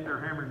 Solomon ain't up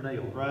there hammering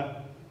nails, right?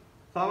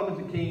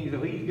 Solomon's a king,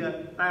 so he's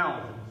got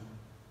thousands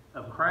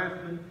of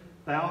craftsmen,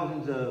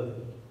 thousands of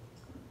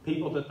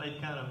people that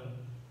they've kind of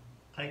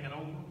taken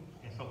over,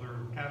 and so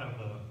they're kind of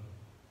a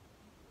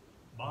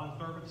bond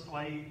servant,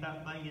 slave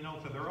type thing, you know,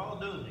 so they're all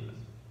doing this.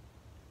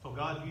 So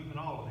God's using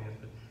all of this.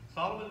 But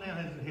Solomon now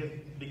has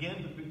begun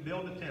to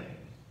build the temple.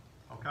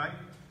 Okay?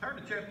 Turn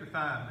to chapter 5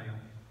 now.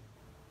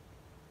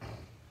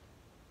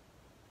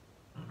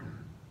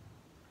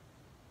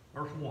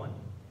 Verse 1.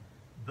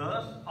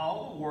 Thus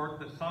all the work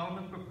that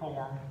Solomon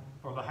performed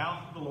for the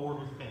house of the Lord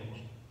was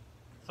finished.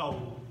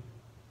 So,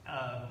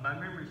 my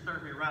memory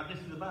serves me right,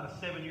 this is about a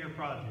 7-year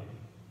project.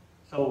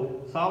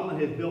 So Solomon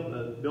has built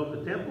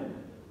the temple,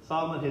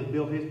 Solomon has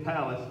built his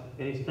palace,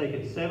 and it's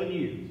taken 7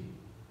 years.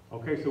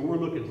 Okay, so we're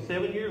looking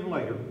 7 years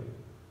later,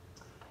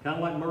 kind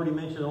of like Murdy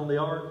mentioned on the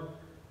ark,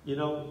 you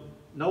know,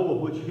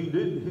 Noah, who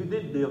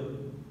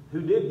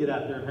did get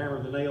out there and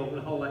hammer the nails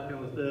and all that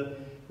kind of stuff.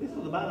 This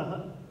was about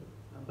a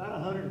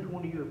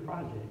 120-year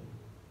project.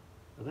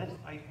 So that's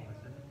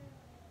faithfulness, isn't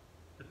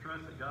it? To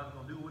trust that God's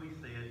going to do what he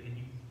said, and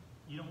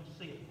you don't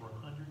see it for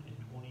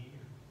 120 years.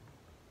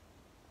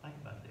 Think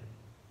about that.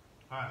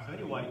 All right, so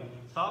anyway,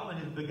 Solomon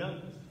has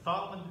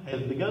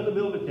begun to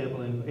build a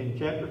temple in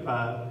chapter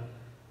 5.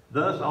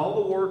 Thus,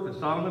 all the work that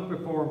Solomon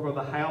performed for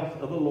the house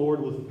of the Lord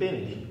was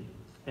finished.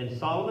 And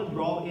Solomon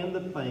brought in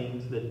the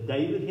things that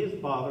David his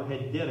father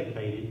had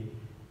dedicated,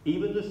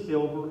 even the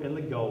silver and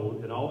the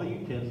gold and all the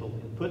utensils,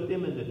 and put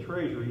them in the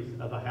treasuries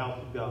of the house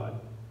of God.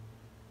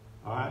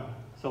 All right,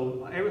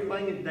 so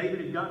everything that David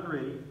had gotten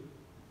ready,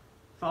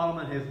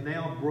 Solomon has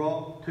now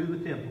brought to the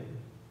temple.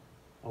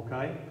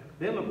 Okay,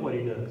 then look what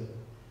he does.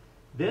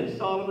 Then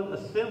Solomon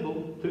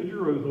assembled to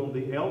Jerusalem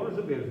the elders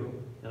of Israel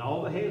and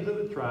all the heads of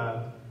the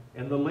tribes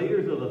and the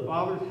leaders of the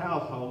fathers'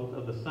 households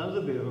of the sons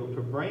of Israel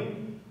to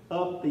bring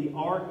up the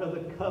ark of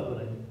the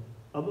covenant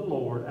of the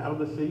Lord out of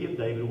the city of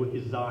David, which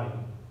is Zion.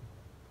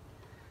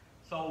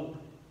 So,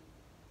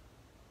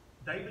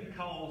 David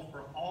calls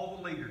for all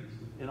the leaders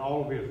in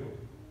all of Israel.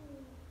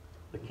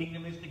 The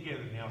kingdom is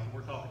together now, so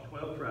we're talking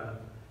 12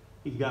 tribes.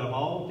 He's got them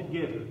all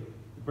together.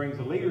 He brings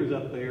the leaders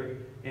up there,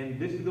 and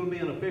this is going to be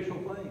an official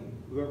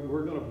thing.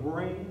 We're going to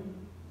bring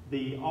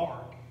the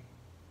ark,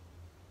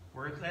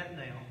 where it's at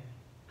now,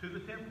 to the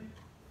temple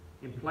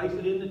and place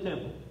it in the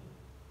temple.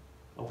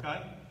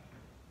 Okay?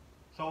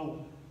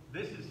 So,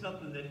 this is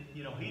something that,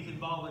 he's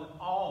involving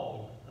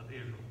all of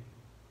Israel.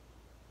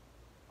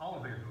 All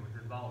of Israel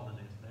is involved in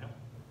this now.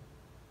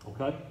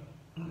 Okay?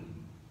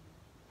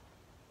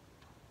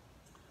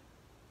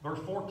 Verse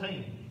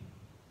 14.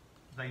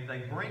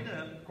 They bring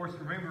up, of course,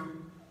 remember,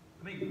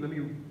 let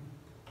me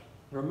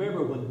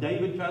remember when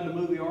David tried to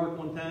move the ark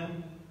one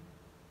time,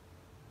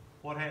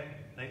 what happened?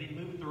 They didn't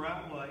move it the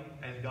right way,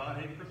 as God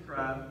had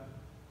prescribed.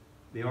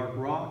 The ark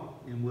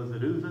rocked, and was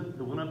it Uzzah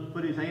that went up to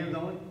put his hands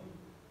on it?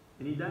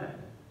 And he died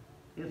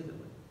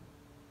instantly.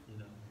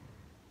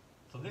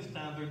 So this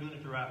time they're doing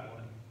it the right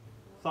way.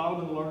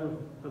 Solomon learned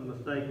from the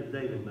mistake that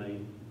David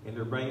made, and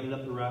they're bringing it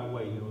up the right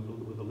way,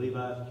 with the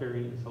Levi's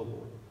chariot and so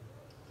forth.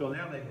 So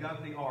now they've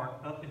got the ark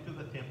up into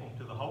the temple,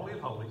 to the Holy of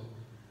Holies.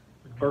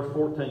 Verse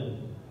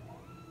 14.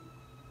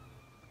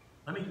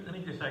 Let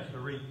me just actually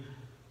read.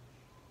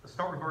 Let's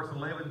start with verse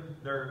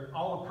 11.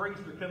 All the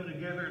priests are coming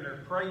together, and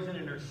they're praising,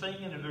 and they're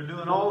singing, and they're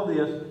doing all of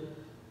this.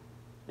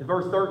 In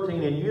verse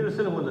 13, in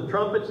unison, when the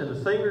trumpets and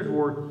the singers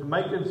were to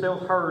make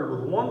themselves heard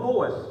with one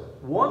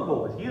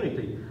voice,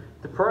 unity,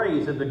 to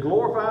praise and to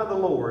glorify the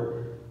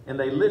Lord, and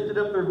they lifted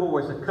up their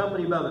voice,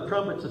 accompanied by the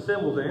trumpets, the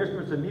cymbals, and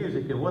instruments of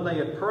music. And when they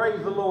had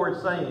praised the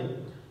Lord,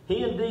 saying,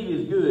 He indeed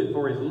is good,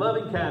 for His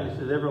loving kindness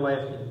is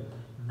everlasting.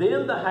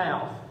 Then the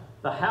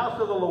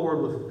house of the Lord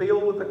was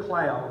filled with a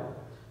cloud,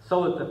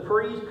 so that the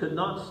priest could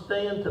not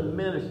stand to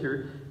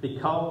minister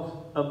because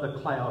of the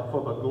cloud.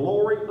 For the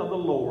glory of the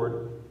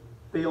Lord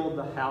filled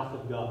the house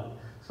of God.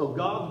 So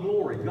God's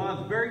glory,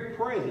 God's very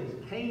presence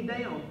came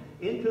down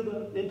into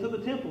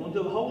the temple,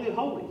 into the Holy of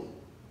Holies.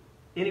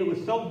 And it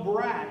was so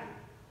bright,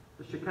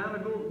 the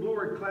Shekinah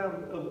glory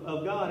cloud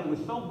of God, it was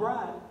so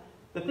bright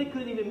that they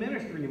couldn't even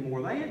minister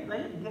anymore. They had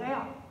to get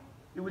out.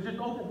 It was just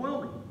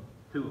overwhelming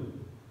to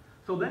them.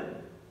 So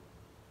that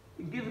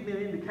it gives me an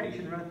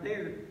indication right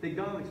there that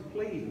God is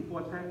pleased with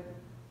what's happening.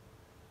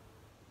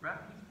 Right?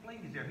 He's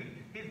pleased there.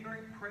 His very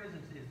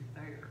presence is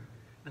there.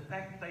 The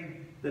fact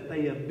that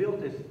they have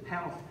built this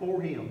house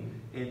for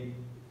Him, and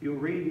you'll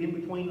read in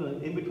between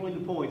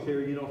the points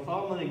here,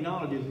 Solomon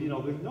acknowledges,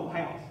 there's no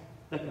house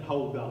that can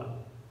hold God,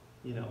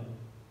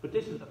 But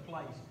this is a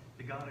place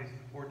that God has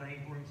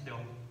ordained for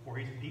Himself, for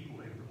His people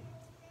Israel,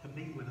 to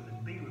meet with Him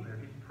and be with Him.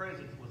 His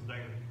presence was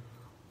there.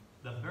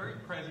 The very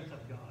presence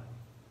of God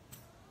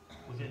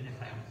was in this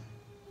house.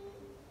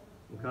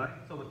 Okay?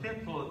 So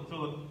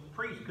the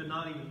priest could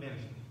not even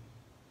minister.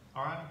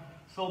 All right?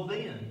 So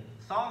then,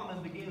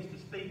 Solomon begins to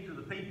speak to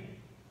the people.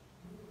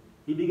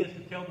 He begins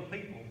to tell the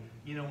people,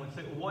 and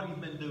say what he's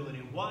been doing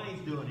and why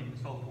he's doing it and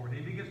so forth.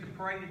 He begins to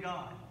pray to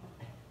God,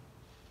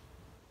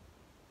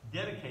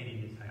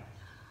 dedicating this house.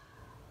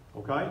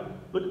 Okay?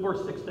 Look at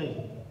verse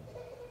 16.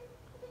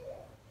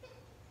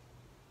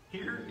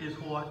 Here is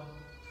what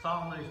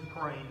Solomon is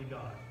praying to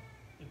God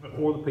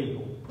before the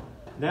people.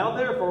 Now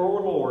therefore,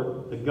 O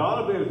Lord, the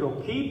God of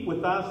Israel, keep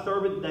with thy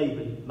servant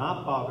David,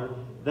 my father,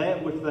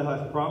 that which thou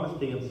hast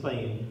promised him,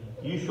 saying,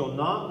 You shall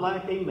not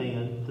lack a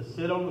man to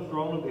sit on the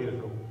throne of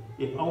Israel,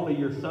 if only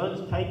your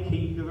sons take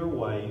heed to their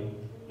way,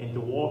 and to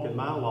walk in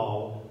my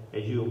law,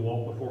 as you have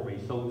walked before me.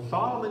 So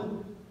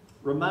Solomon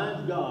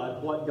reminds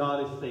God what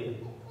God has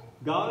said.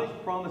 God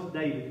has promised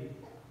David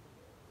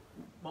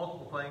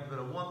multiple things, but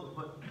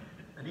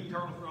an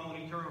eternal throne,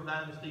 an eternal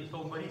dynasty.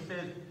 But he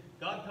says,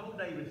 God told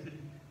David, said,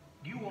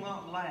 you will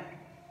not lack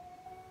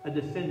a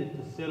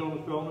descendant to sit on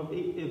the throne of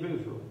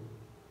Israel.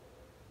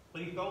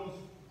 But he throws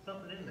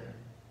something in there.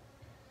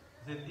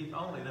 He says, if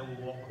only they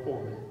will walk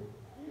before me.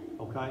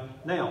 Okay?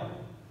 Now,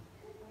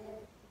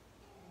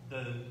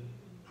 the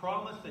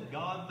promise that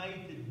God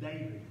made to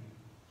David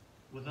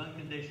was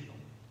unconditional.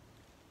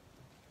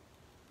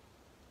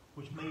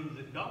 Which means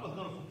that God was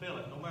going to fulfill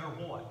it no matter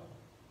what.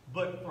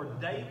 But for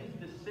David's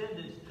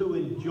descendants to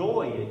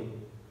enjoy it,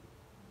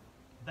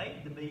 they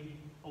had to be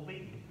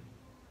obedient.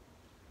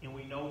 And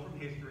we know from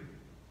history,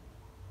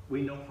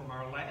 we know from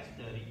our last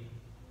study,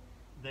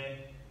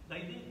 that they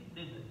didn't,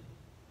 did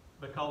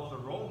they? Because the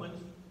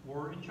Romans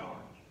were in charge.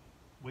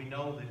 We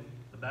know that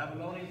the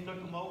Babylonians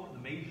took them over, the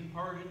Medes and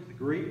Persians, the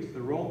Greeks,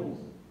 the Romans,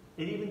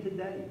 and even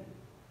today,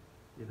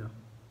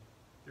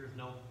 there is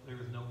no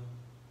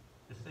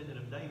descendant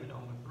of David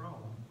on the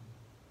throne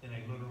in a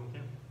literal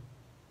temple.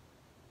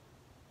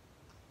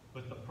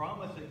 But the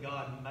promise that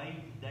God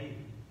made to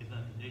David is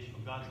unconditional.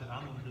 God said,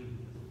 I'm going to do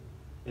this.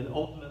 And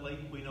ultimately,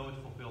 we know it's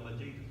fulfilled by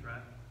Jesus,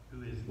 right?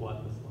 Who is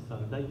what? The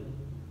son of David.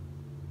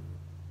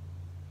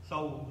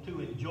 So,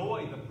 to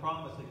enjoy the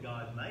promise that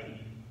God made,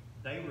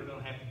 they were going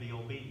to have to be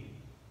obedient.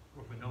 Of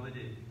course, we know they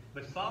did.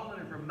 But Solomon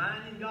is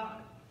reminding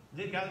God,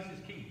 This is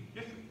key.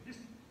 Just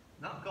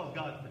not because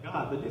God's for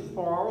God, but just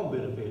for our own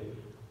benefit.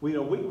 We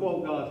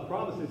quote God's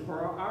promises for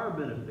our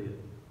benefit.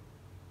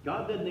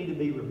 God doesn't need to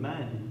be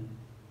reminded,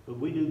 but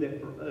we do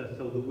that for us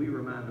so that we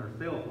remind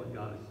ourselves what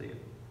God has said.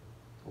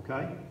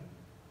 Okay?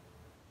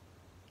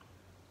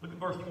 Look at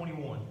verse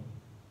 21.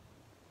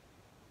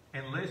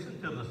 And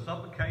listen to the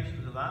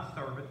supplications of thy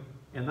servant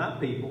and thy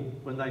people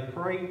when they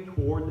pray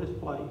toward this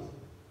place.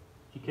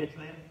 Did you catch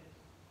that?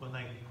 When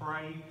they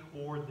pray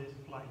toward this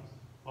place.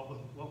 What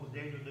was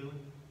Daniel doing?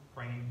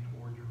 Praying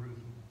toward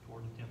Jerusalem,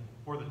 toward the temple,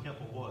 where the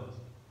temple was.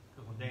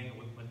 Because when Daniel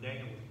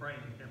was praying,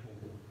 the temple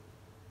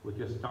was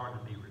just starting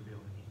to be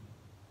rebuilt again.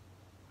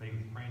 But he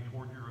was praying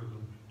toward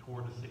Jerusalem,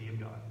 toward the city of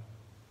God.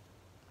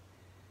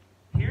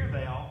 Hear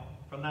thou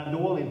from thy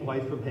dwelling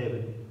place from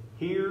heaven.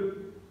 Hear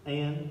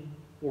and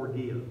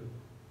forgive.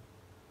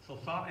 So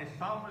as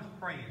Solomon is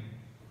praying,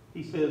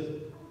 he says,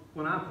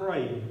 when I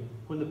pray,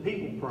 when the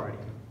people pray,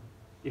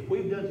 if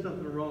we've done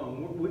something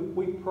wrong,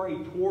 we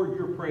pray toward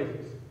your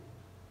presence,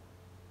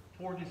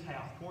 toward this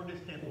house, toward this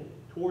temple,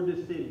 toward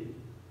this city.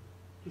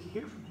 Just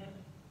hear from heaven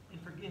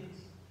and forgive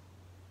us.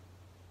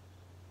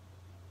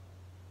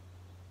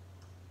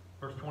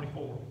 Verse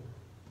 24.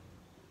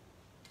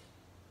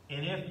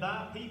 And if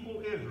thy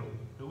people Israel,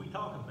 who are we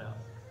talking about?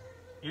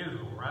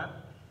 Israel, right?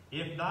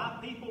 If thy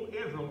people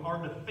Israel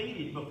are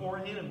defeated before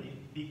an enemy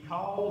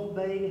because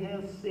they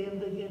have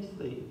sinned against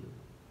thee,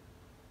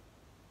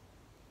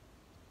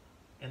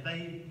 and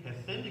they have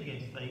sinned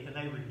against thee, and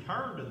they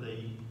return to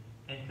thee,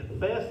 and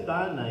confess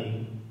thy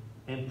name,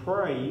 and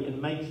pray,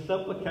 and make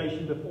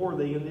supplication before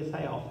thee in this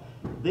house,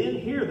 then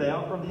hear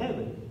thou from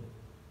heaven,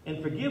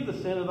 and forgive the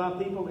sin of thy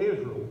people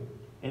Israel,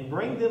 and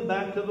bring them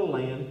back to the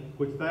land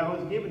which thou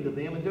hast given to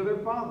them and to their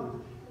fathers.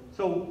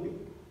 So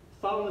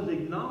Solomon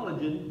is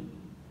acknowledging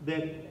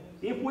that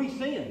if we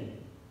sin,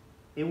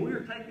 and we're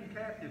taken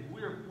captive,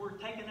 we're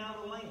taken out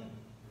of the land.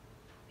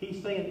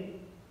 He's saying,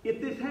 if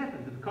this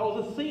happens, it's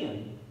because of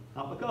sin,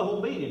 not because of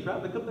obedience,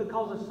 right?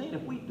 Because of sin.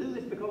 If we do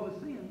this because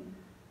of sin,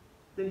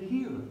 then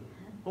hear.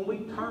 When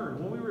we turn,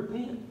 when we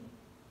repent,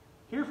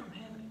 hear from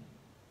heaven.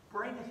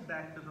 Bring us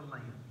back to the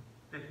land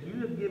that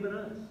you have given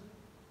us.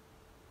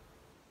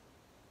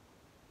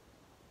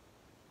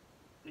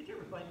 Did you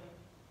ever think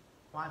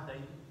why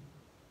David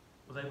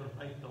was able to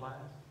face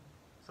Goliath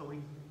so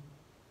easily?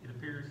 It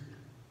appears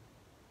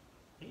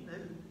he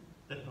knew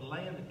that the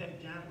land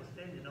that giant was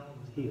standing on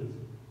was his.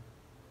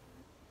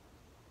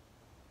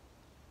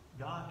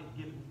 God had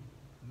given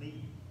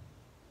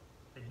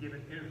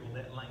Israel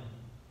that land.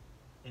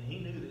 And he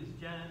knew that his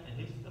giant and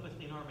his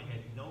Philistine army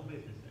had no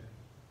business there.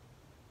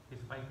 His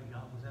faith in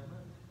God was that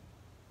much.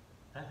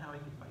 That's how he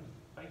could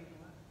face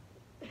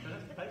Goliath. So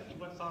that's basically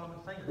what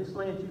Solomon's saying. This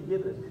land you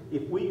give us,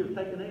 if we are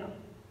taken out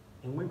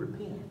and we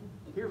repent,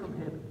 hear from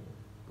heaven,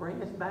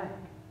 bring us back.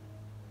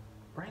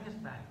 Bring us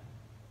back.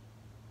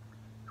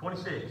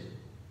 26.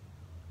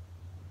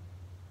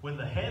 When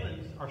the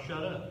heavens are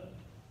shut up,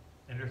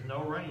 and there's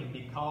no rain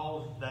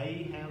because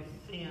they have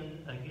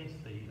sinned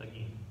against thee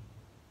again.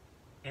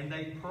 And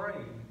they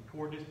pray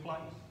toward this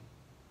place.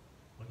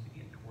 Once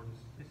again, toward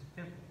this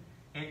temple.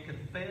 And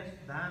confess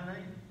thy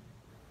name.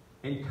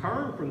 And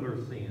turn from their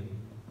sin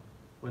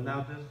when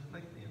thou dost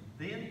afflict them.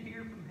 Then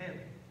hear from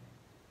heaven.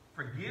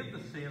 Forgive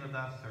the sin of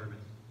thy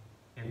servants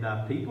and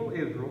thy people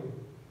Israel.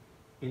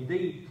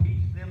 Indeed,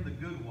 teach them the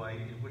good way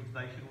in which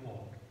they should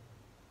walk.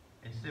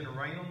 And send a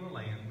rain on the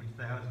land which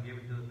thou hast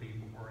given to the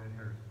people for an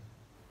inheritance.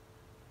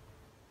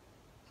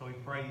 So he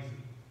prays,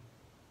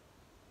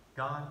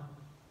 God,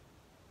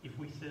 if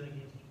we sin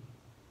against you,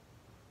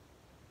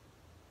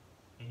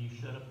 and you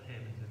shut up the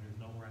heavens and there's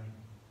no rain,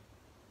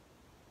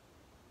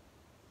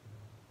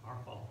 our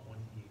fault,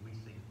 once again, we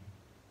sin.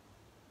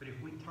 But if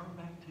we turn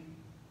back to you,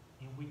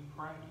 and we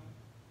pray,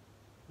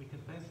 we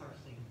confess our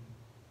sin,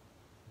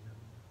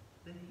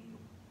 then heal.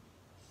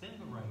 Send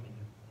the rain and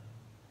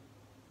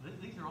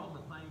everything. These are all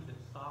the things that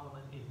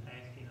Solomon is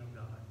asking of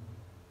God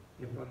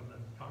in front of the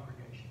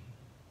congregation.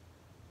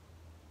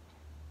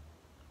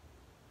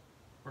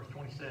 Verse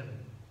 27,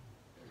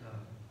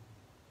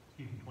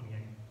 28.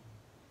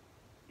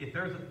 If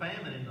there's a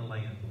famine in the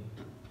land,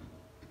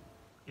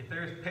 if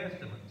there's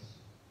pestilence,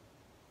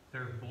 if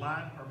there's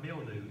blight or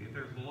mildew, if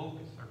there's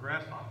locusts or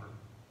grasshopper,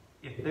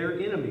 if their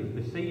enemies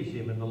besiege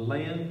them in the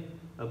land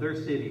of their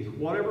cities,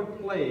 whatever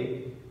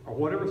plague or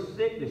whatever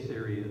sickness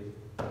there is,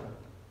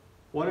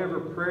 whatever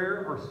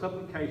prayer or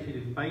supplication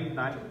is made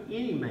by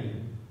any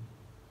man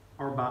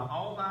or by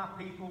all thy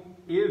people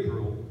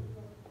Israel,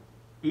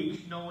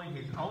 each knowing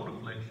his own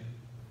affliction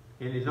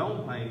and his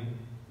own pain,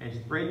 and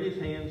spreading his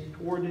hands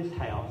toward this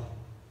house,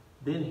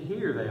 then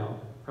hear thou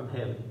from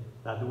heaven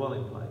thy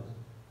dwelling place,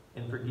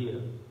 and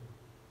forgive,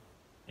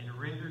 and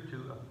render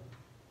to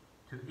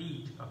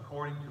each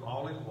according to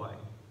all his way.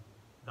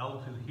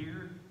 Those who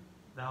hear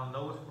thou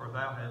knowest, for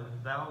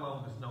thou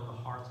alone dost know the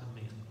hearts of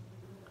men.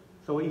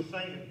 So he's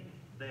saying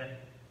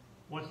that,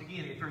 once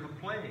again, if there's a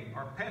plague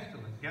or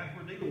pestilence, guys,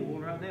 we're dealing with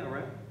one right now,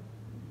 right?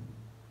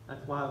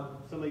 That's why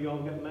some of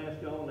y'all got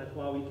masks on. That's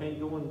why we can't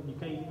go and you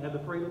can't have the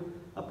freedom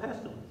of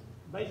pestilence.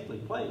 basically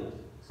plagues,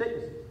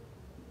 sicknesses.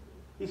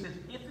 He says,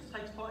 if this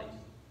takes place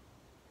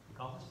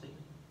because of sin,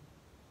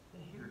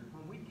 then here,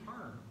 when we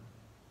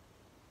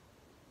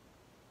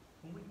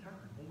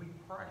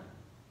pray,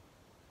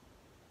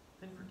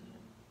 then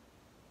forgive.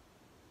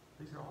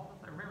 These are all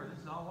the things. Remember, this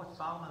is all what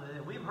Solomon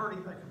did. We haven't heard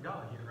anything from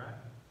God yet, right?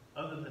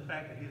 Other than the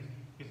fact that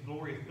his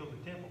glory has filled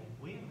the temple.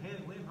 We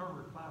haven't heard a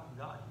reply from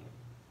God yet.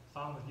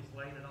 Solomon's just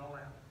laying it all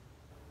out.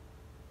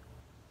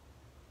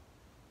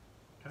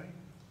 Okay?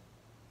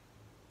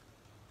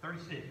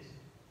 36.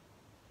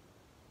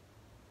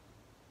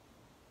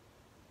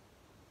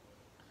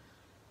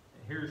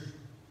 And here's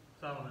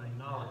Solomon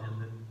acknowledging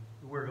that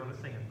we're going to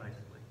sin,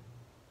 basically.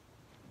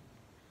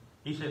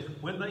 He says,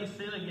 when they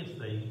sin against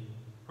thee,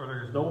 for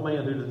there is no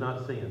man who does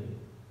not sin.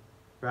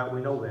 Right?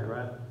 We know that,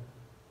 right?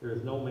 There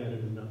is no man who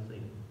does not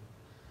sin.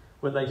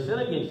 When they sin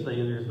against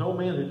thee, there is no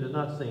man who does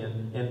not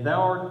sin, and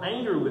thou art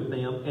angry with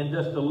them, and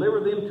dost deliver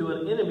them to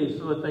an enemy,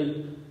 so that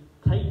they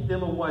take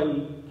them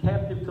away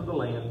captive to the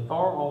land,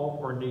 far off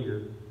or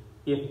near,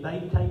 if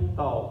they take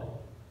thought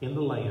in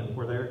the land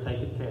where they are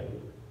taken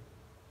captive,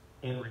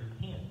 and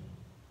repent,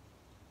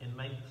 and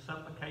make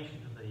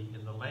supplication to thee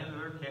in the land of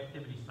their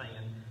captivity,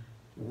 saying,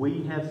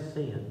 we have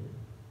sinned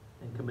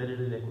and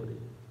committed iniquity,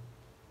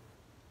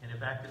 and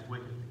have acted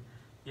wickedly.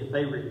 If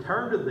they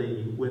return to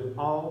thee with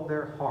all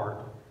their heart,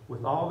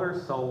 with all their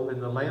soul,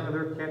 in the land of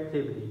their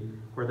captivity,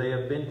 where they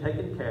have been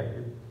taken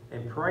captive,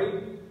 and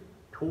pray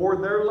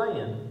toward their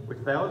land, which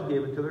thou hast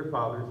given to their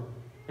fathers,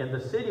 and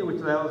the city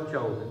which thou hast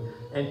chosen,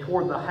 and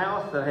toward the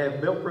house that I have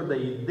built for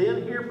thee,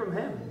 then hear from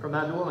heaven, from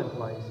thy dwelling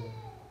place,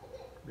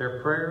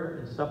 their prayer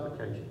and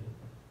supplication,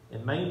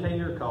 and maintain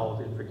their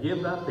cause, and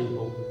forgive thy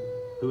people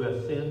who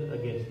have sinned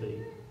against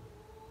thee.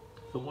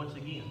 So once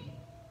again,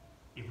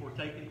 if we're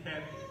taken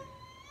captive,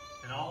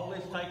 and all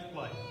this takes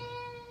place,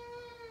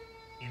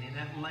 and in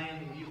that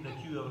land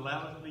that you have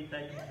allowed us to be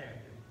taken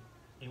captive,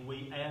 and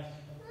we ask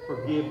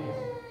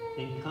forgiveness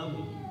and come to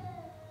you,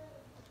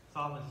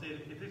 Solomon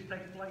said, if this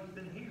takes place,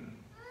 then here.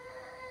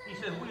 He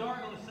says, we are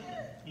going to sin,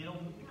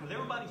 because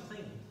everybody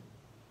sins.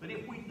 But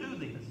if we do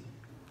this,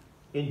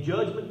 and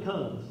judgment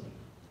comes,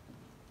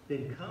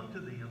 then come to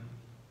them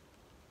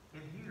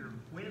and hear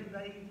when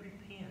they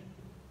repent,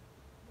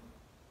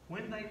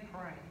 when they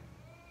pray.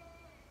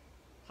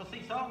 So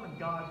see, Solomon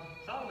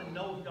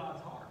knows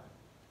God's heart.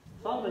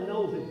 Solomon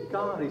knows that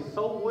God is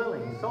so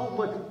willing, so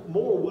much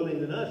more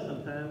willing than us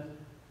sometimes,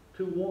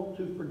 to want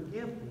to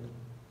forgive them.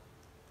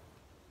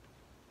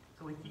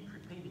 So he keeps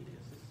repeating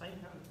this, the same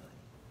kind of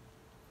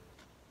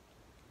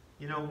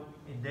thing.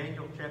 In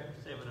Daniel chapter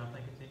 7, I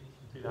think it's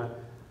interesting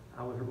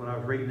too. When I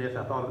was reading this,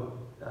 I thought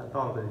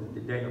of it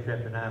in Daniel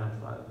chapter 9.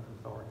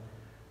 I'm sorry.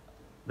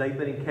 They've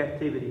been in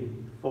captivity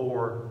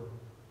for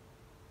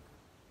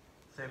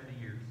 70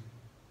 years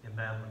in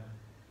Babylon.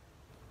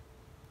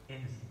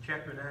 And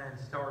chapter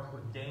 9 starts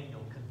with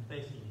Daniel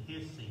confessing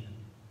his sin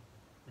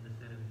in the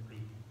sin of his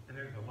people. And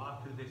there's a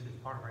lot to this as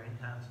part of our end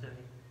time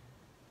study.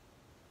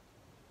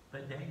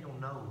 But Daniel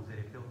knows that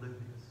if he'll do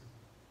this,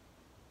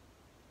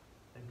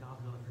 that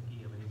God's going to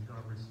forgive and he's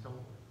going to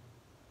restore.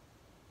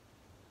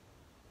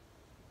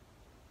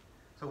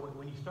 So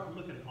when you start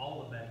looking at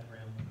all the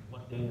background,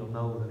 what Daniel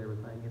knows and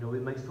everything,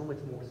 it makes so much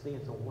more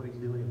sense on what he's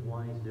doing and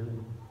why he's doing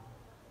it.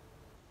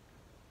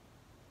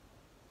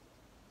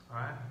 All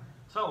right?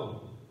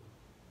 So,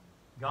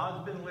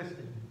 God's been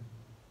listening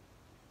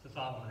to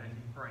Solomon as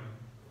he prayed.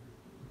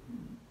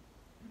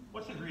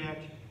 What's his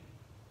reaction?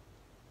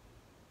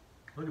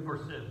 Look at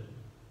verse 7,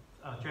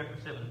 chapter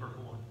 7, verse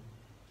 1.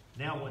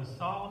 Now when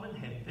Solomon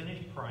had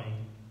finished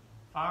praying,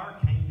 fire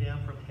came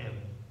down from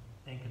heaven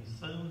and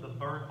consumed the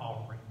burnt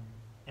offering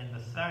and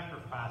the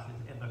sacrifices,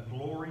 and the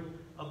glory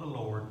of the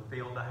Lord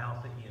filled the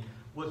house again.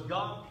 Was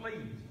God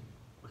pleased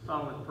with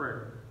Solomon's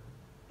prayer?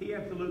 He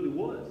absolutely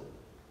was.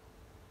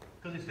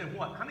 Because he said,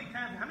 what? How many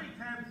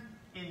times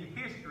in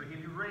history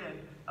have you read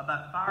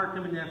about fire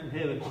coming down from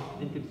heaven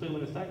and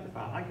consuming a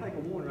sacrifice? I can think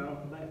of one right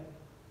off the bat.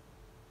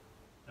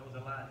 That was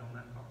Elijah on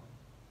that part.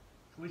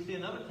 So we see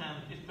another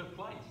time it just took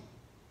place.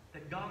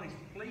 That God is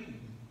pleased.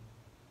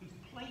 He's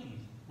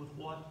pleased with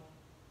what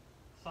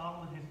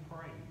Solomon has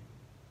prayed.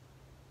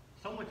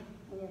 So much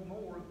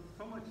more,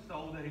 so much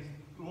so that his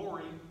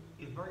glory,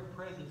 his very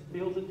presence,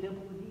 fills the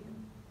temple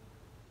again.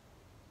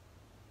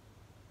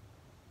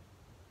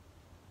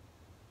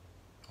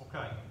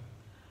 Okay.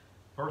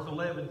 Verse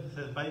 11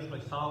 says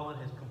basically Solomon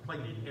has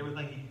completed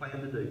everything he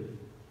planned to do.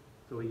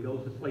 So he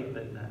goes to sleep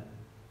that night.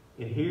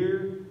 And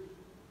here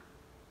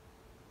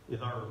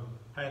is our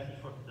passage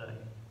for today.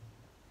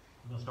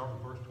 I'm going to start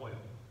with verse 12.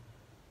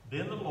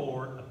 Then the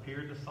Lord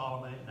appeared to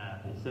Solomon at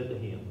night and said to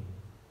him,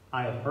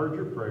 I have heard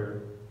your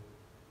prayer.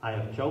 I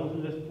have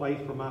chosen this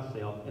place for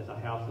myself as a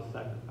house of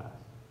sacrifice.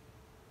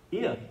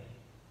 If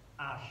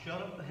I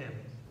shut up the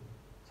heavens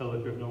so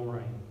that there's no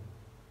rain,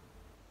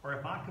 or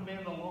if I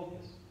command the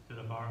locusts to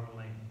devour the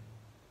land,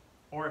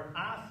 or if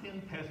I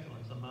send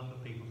pestilence among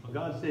the people. So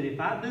God said, if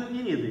I do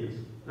any of this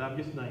that I've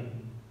just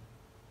named,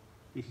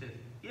 he says,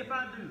 if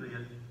I do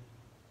this,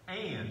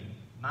 and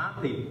my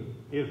people,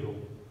 Israel,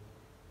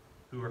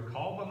 who are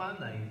called by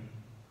my name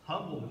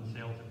humble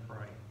themselves and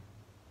pray,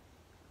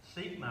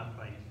 seek my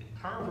face, and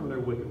turn from their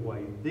wicked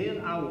ways,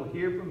 then I will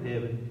hear from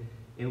heaven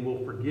and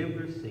will forgive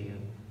their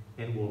sin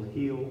and will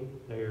heal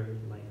their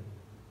land.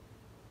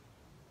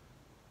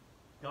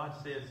 God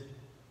says,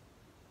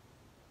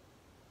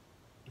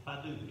 if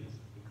I do this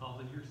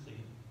because of your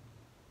sin,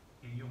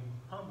 and you'll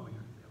humble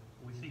yourself,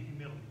 we see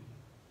humility,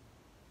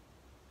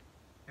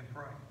 and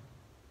pray.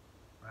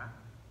 Right?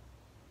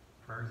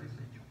 Prayer is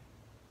essential.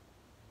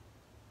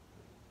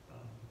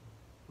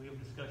 We have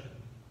discussion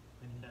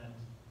many times.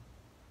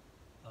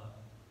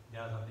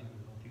 Guys, I think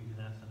on Tuesday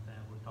night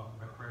sometimes we're talking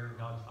about prayer and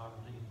God's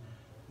sovereignty.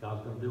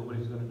 God's going to do what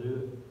He's going to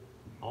do.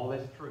 All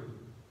that's true.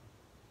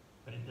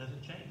 But it doesn't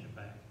change the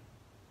fact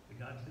that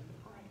God said to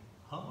pray.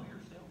 Humble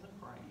yourselves and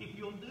pray. If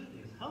you'll do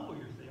this, humble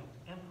yourselves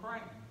and pray.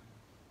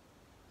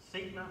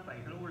 Seek my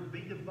face. In other words,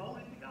 be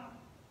devoted to God.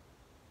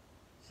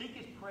 Seek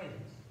His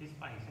presence, His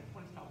face. That's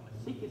what He's talking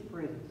about. Seek His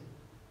presence.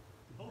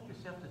 Devote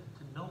yourself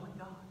to knowing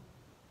God.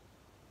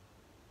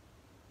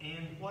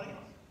 And what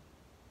else?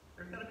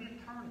 There's got to be a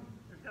turning.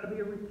 There's got to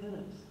be a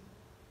repentance.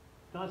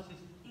 God says,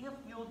 if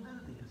you'll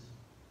do this,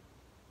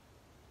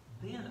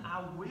 then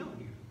I will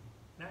hear.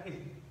 Now,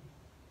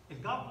 is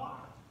God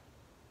blind?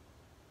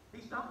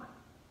 He's not.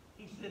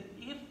 He said,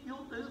 if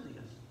you'll do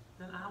this,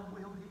 then I will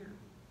hear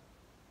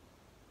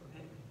from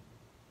heaven.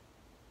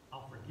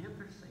 I'll forgive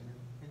their sin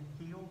and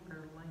heal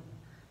their land.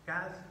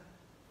 Guys,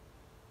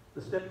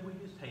 the study we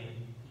just had,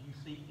 do you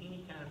see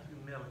any kind of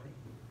humility,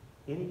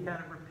 any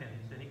kind of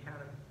repentance, any kind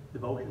of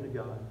devotion to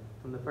God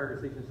from the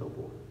Pharisees and so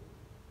forth?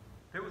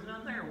 There was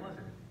none there, was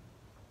there?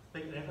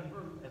 Speaking as a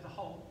group, as a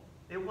whole.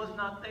 It was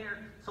not there.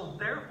 So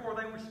therefore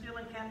they were still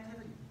in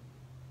captivity.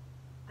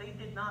 They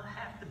did not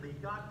have to be.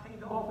 God came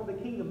to offer the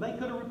kingdom. They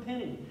could have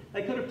repented.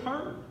 They could have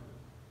turned.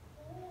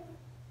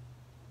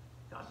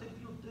 God said,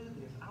 if you'll do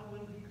this, I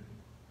will hear.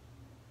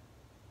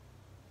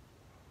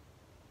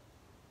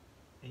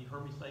 And you've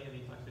heard me say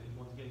it, like I said,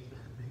 once again, it's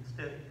a big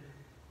study.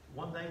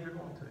 One day they're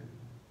going to.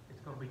 It's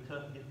going to be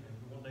tough getting there.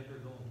 One day they're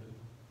going to.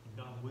 And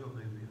God will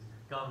do this.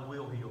 God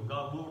will heal.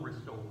 God will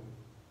restore.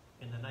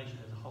 And the nation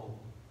as a whole.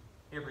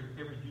 Every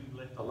Jew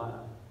left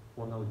alive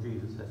will know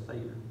Jesus as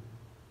Savior.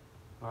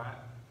 All right?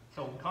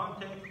 So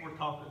context, we're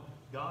talking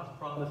God's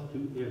promise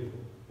to Israel.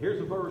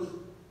 Here's a verse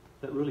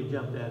that really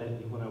jumped out at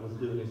me when I was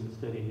doing this and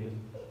studying this.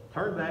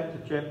 Turn back to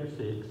chapter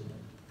 6.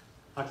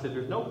 Like I said,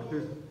 there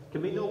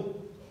can be no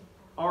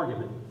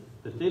argument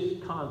that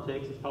this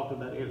context is talking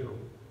about Israel.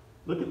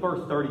 Look at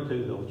verse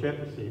 32 though,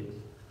 chapter 6.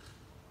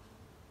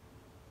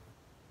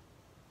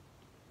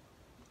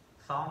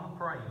 Solomon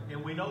praying.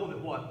 And we know that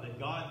what? That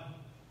God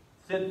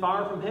sent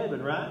fire from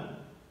heaven, right?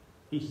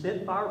 He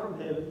sent fire from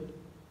heaven.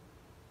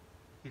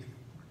 His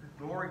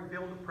glory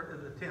filled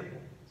the temple.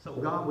 So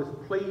God was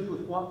pleased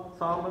with what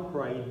Solomon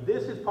prayed.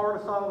 This is part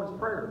of Solomon's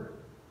prayer.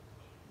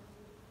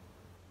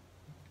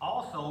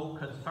 Also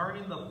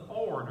concerning the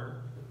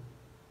foreigner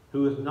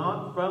who is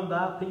not from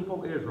thy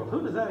people Israel.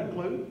 Who does that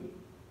include?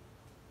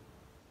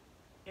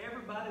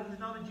 Everybody who's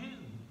not a Jew.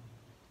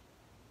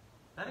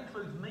 That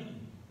includes me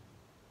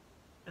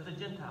as a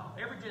Gentile.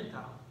 Every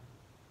Gentile.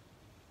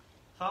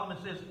 Solomon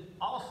says,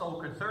 also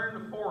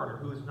concerning the foreigner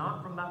who is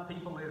not from thy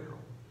people Israel.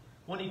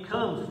 When he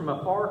comes from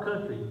a far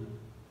country,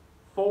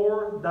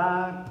 for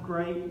thy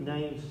great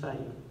name's sake,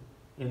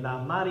 in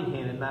thy mighty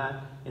hand,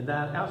 and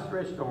thy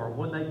outstretched arm,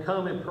 when they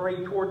come and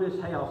pray toward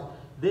this house,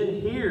 then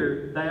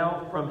hear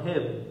thou from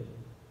heaven,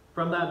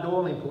 from thy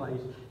dwelling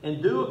place,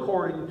 and do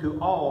according to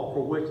all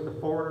for which the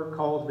foreigner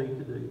calls thee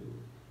to do,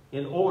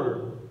 in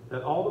order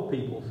that all the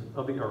peoples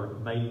of the earth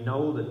may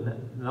know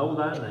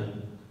thy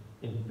name,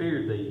 and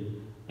fear thee,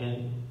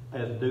 and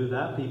as do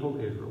thy people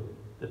Israel,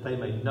 that they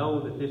may know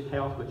that this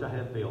house which I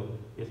have built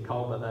is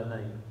called by thy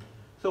name.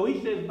 So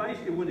he says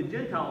basically when the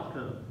Gentiles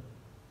come,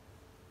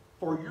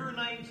 for your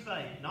name's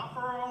sake, not for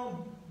our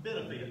own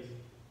benefits,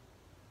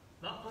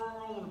 not for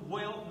our own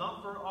wealth,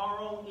 not for our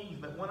own ease,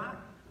 but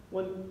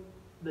when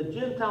the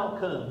Gentile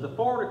comes, the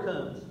foreigner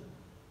comes,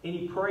 and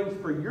he prays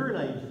for your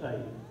name's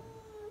sake,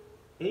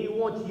 and he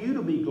wants you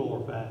to be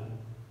glorified,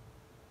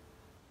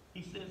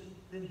 he says,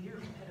 then hear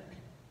from heaven,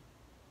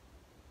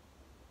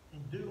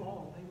 and do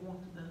all they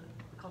want to do,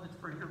 because it's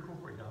for your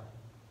glory, God.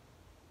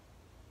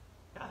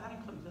 Guys, that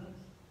includes us.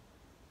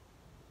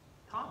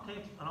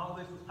 Context and all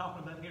this was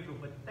talking about Israel,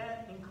 but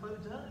that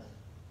includes us.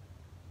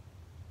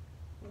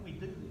 When we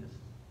do this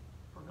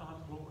for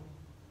God's glory.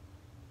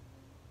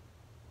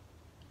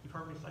 You've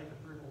heard me say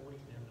for 3 or 4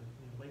 weeks now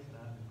that Lisa and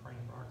I have been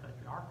praying for our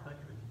country. Our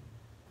country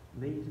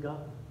needs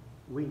God.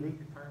 We need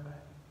to turn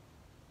back.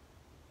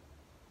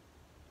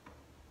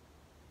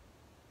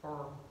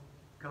 For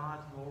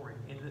God's glory.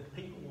 And that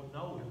people will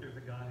know that there's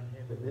a God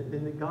in heaven.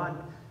 Then that God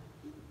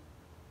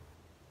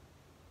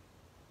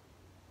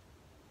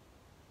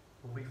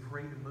will be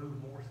free to move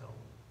more so.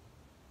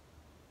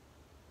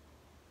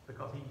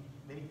 Because he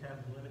many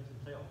times limits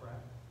himself, right?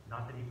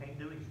 Not that he can't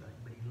do anything,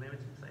 but he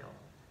limits himself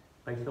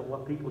based on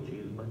what people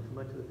choose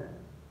much of the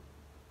time.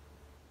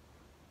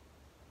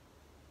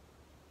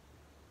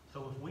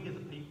 So if we as a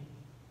people,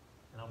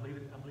 and I believe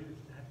it's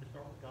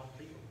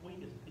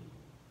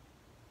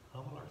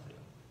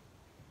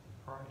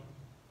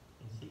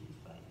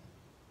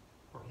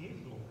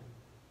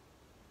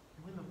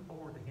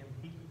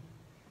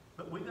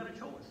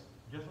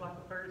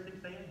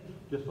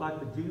just like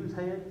the Jews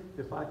had,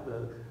 just like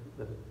the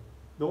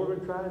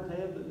northern tribes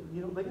had,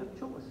 they got a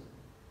choice.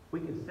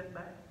 We can sit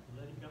back and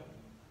let it go,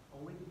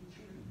 or we can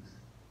choose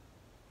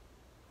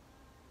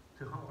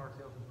to humble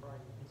ourselves and pray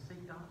and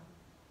seek God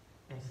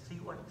and see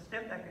what,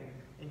 step back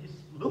and just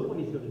look what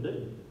He's going to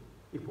do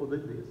if we'll do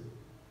this.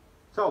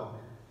 So,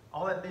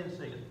 all that being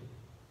said,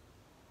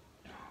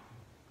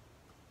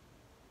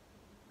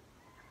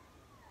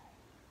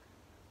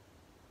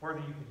 whether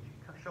you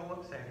can show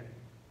up Saturday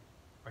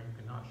or you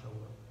cannot show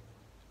up,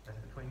 that's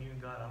between you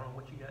and God. I don't know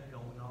what you got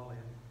going and all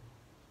that.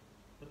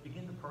 But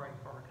begin to pray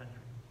for our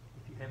country.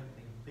 If you haven't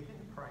been, begin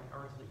to pray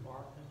earnestly for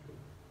our country.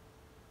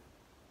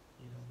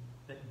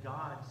 That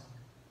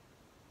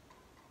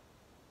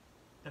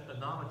the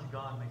knowledge of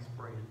God may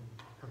spread.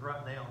 Because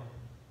right now,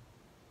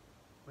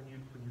 when you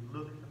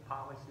look at the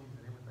policies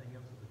and everything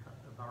else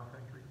of our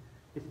country,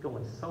 it's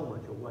going so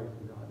much away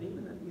from God.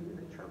 Even the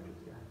churches,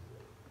 guys,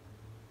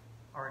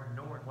 are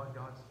ignoring what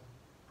God's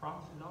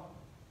promises are.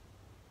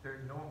 They're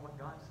ignoring what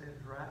God says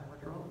is right and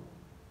what's wrong.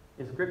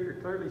 And Scripture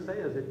clearly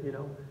says that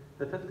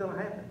that's going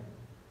to happen.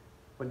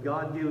 When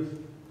God gives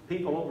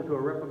people over to a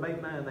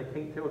reprobate mind, they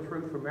can't tell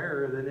truth from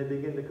error, then they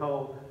begin to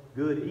call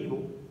good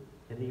evil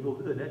and evil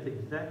good. That's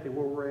exactly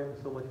where we're at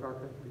in so much of our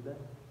country today.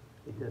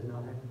 It does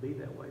not have to be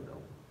that way,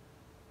 though.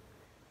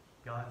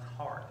 God's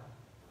heart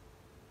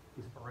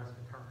is for us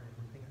to turn and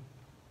repent.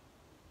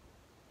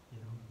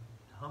 To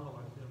humble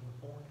ourselves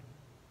before Him.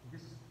 And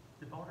just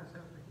devote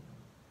ourselves to Him.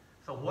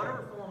 So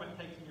whatever form it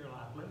takes in your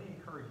life, let me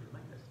encourage you to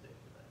make that step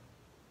today.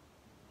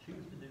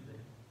 Choose to do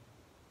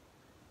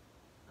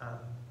that.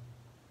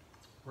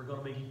 We're going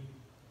to be,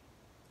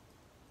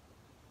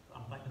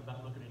 I'm thinking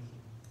about looking at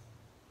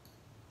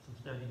some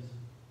studies,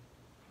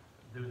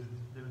 doing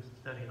some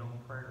studying on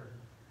prayer.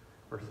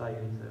 Per se,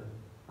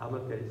 I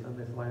looked at it some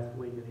this last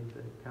week and it's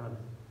kind of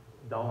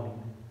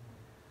daunting.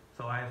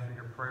 So I asked for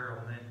your prayer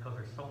on that because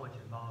there's so much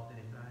involved in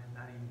it.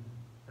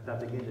 As I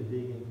begin to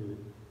dig into it,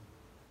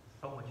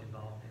 so much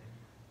involved in it.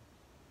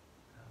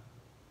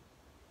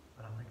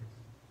 But I think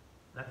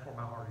that's where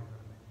my heart is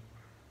right now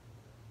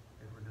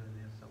as we're doing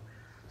this.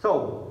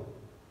 So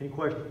any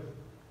questions?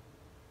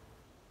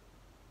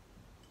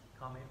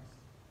 Comments?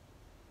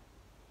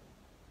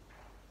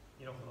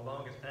 For the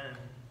longest time,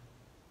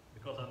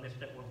 because I missed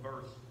that one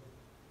verse,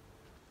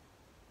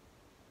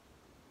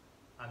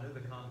 I knew the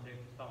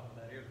context was talking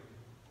about Israel.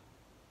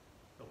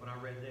 But when I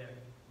read that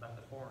about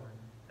the foreigner,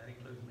 that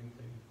includes me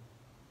too.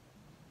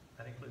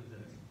 That includes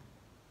us.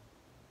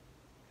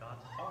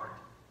 God's heart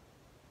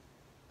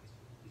is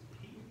to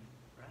heal,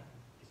 right?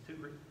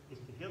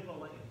 It's to heal the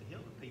land, to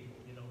heal the people,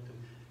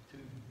 to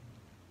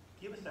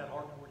give us that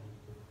heart toward Him.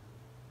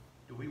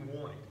 Do we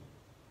want it?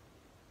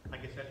 I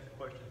guess that's the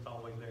question that's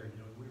always there.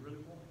 Do we really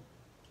want it?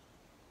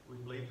 We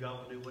believe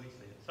God will do what He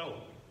said.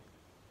 So,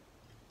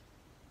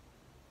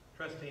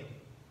 trust Him.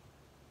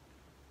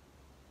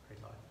 Praise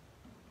God.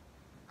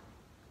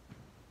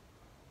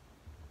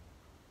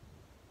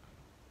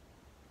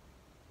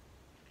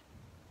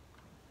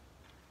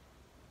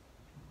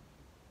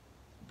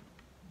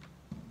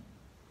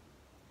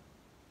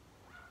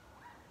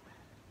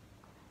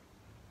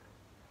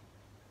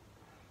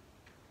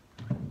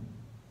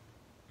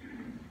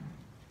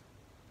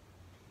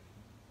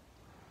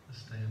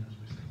 Let's stand as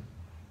we sing.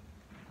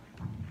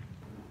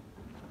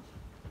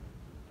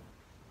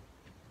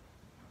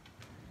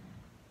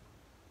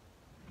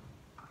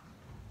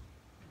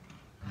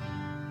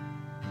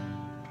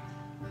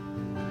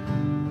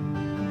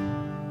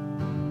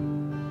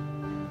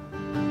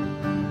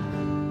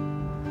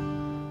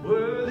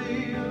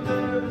 Worthy of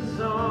every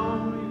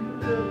song we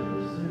could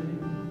ever sing,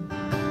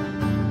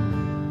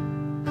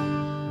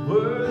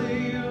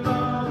 worthy of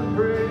all the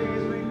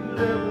praise we could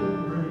ever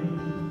bring,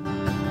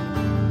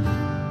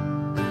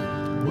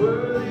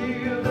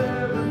 worthy of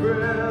every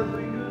breath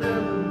we could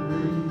ever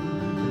breathe,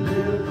 to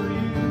live for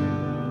You.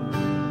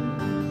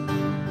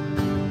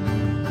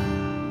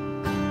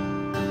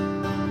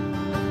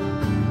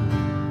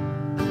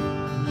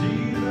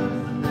 Jesus,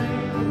 the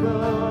name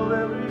above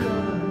every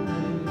other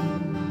name.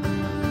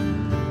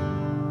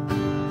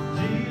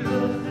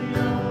 Jesus, the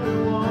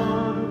only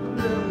one who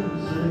could ever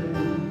save.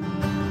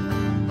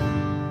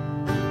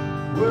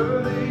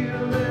 Worthy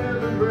of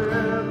every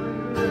breath we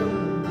could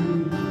ever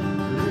breathe. We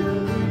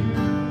live for You.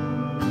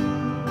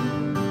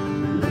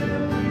 We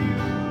live for You.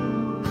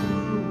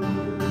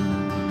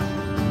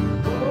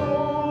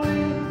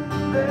 Holy,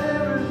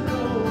 there is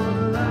no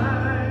one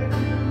like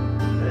You.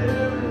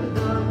 There is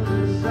none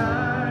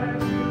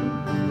beside You.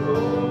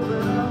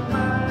 Open up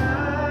my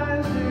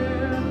eyes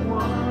in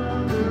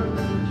wonder.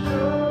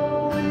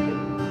 Show me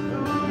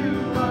who You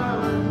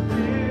are and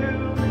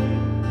fill me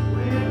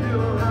with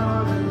Your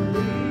heart and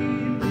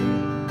lead me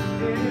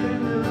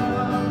in the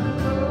love that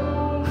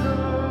flows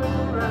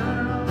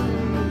around me.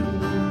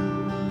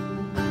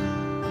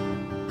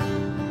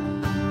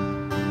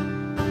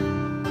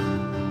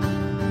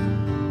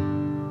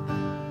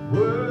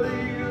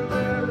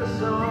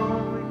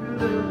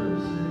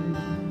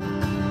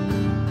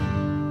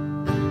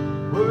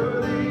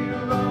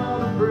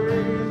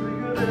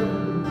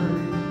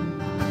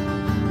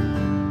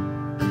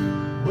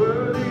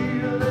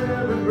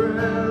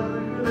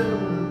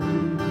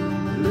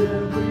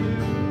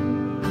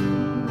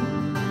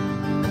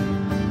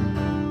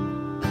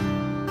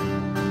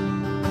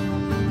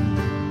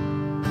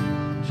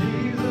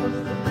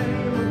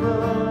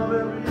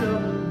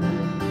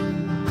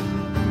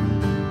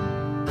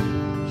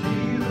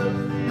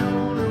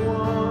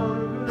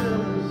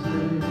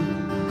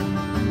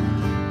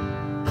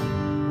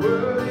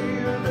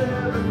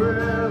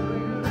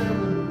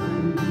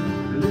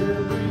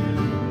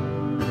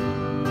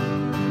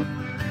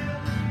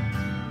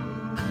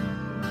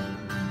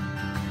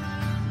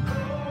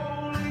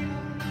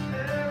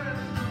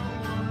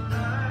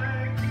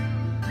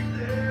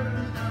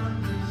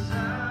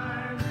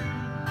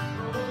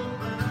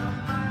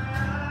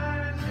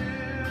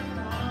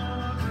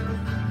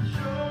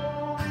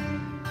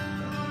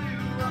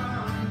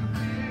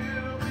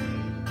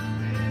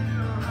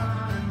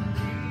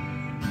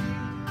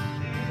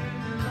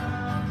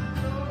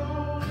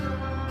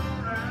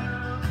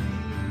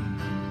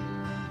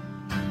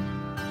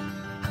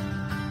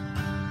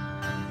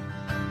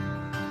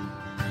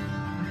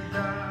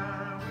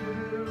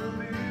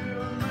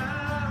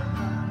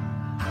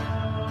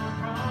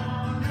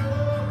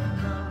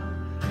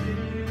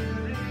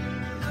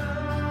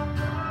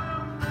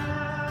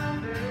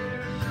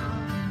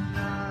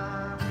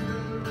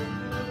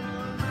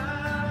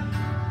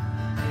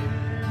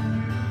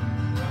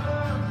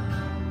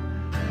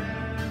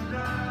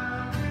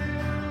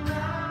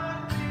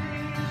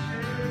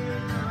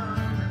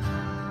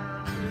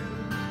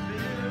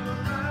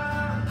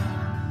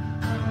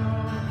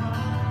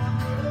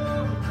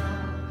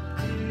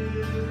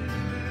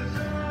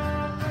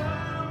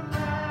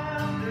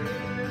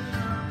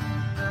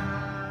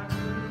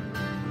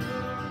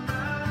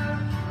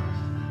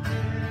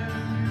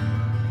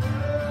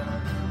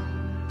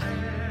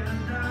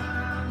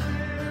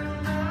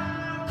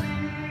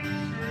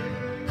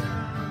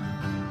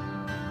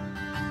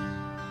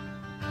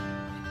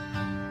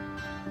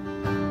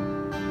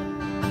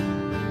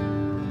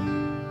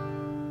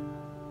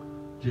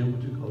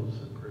 you close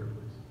us in prayer,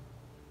 please?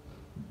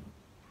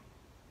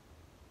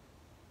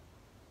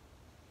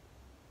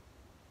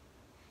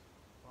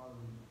 Father,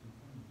 we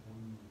come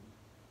before you,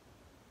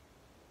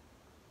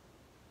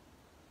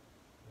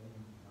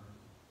 begging for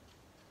mercy.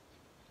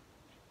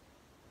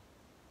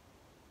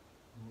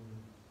 Lord,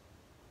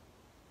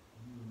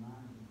 you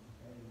remind me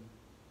today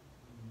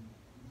that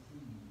we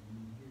see you and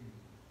we hear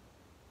you.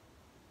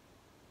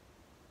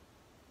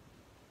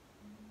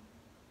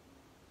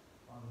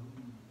 Father, we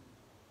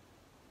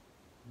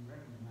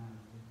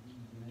recognize that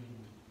we've been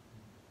able to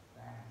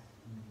fast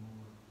in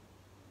your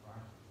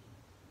righteousness.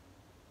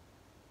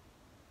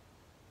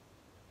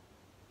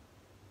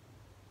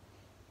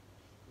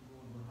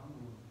 Lord, we're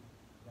humbled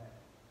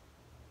that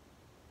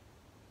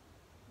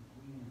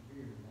we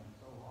interfere with that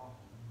so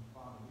often. And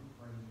Father, we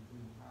pray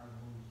through the power of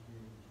the Holy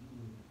Spirit that you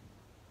would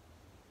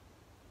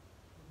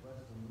help us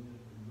to live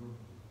for your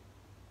good.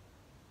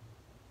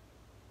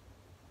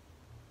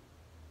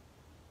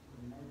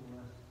 Would enable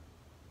us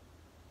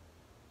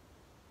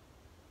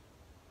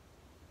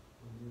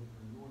to live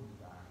for your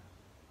desire.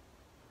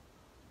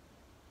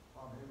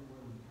 Father,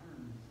 everywhere we turn,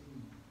 we see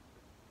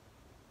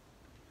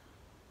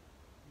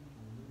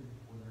people live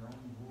for their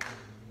own glory,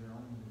 for their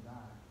own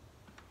desire.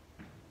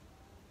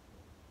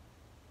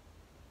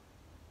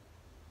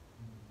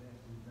 And the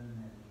best we've done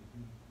that as your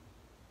people.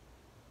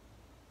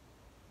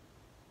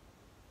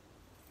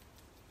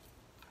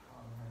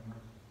 Father, have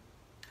mercy.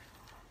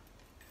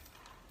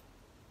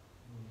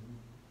 Lord,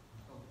 we're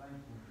so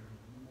thankful for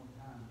one more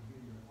time to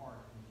hear your heart,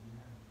 that you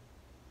have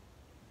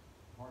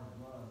a heart of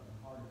love, a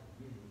heart of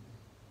forgiveness,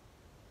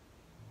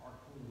 a heart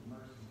full of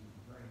mercy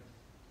and grace.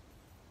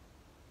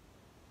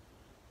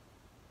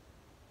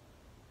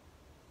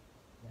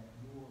 That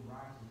your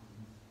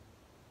righteousness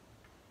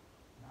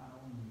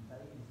not only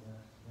bathes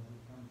us, but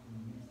it comes from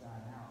the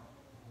inside out,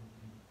 because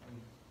you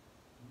place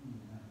you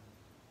in us.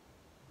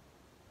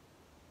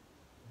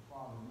 So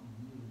Father, we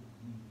yield to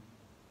you.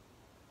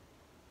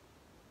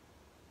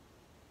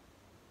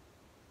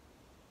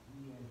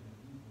 We as your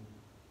people,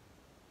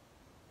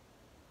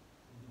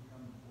 as we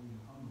come before you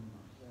humbling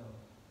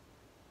ourselves,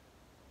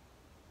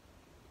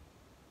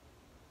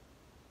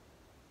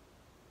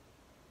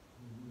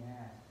 we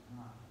ask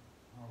not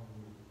our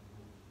will, but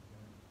yours be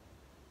done.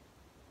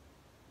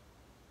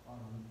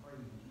 Father, we pray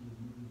that you would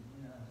move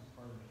in us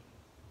first,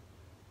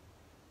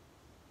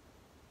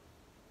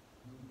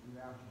 move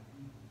throughout your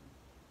people,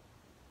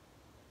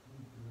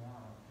 move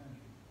throughout our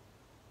country,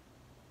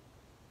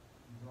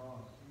 and draw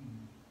us to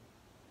you.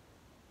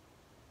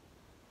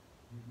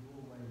 That your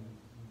ways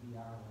will be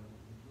our ways,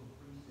 that your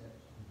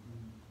precepts will be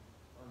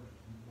first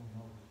and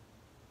foremost.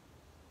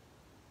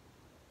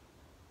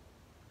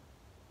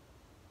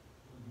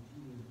 Lord, that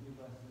you would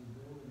give us the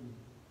ability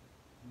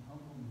and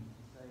humbleness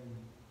to say,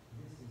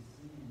 this is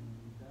sin and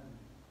we've done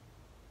it.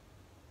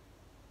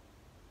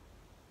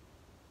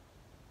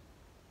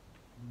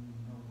 And we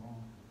no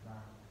longer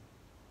desire it.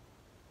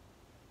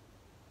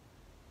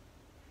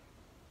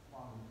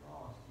 Father,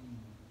 draw us to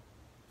you.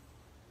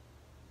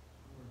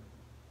 Lord,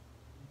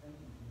 we thank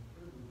you for the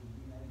privilege of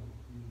being able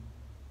to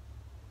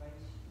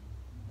face you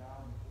and bow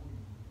before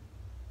you.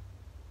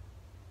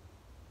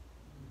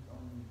 It's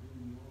only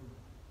through your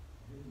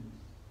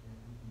goodness that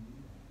we can do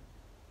that.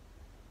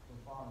 So,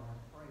 Father, I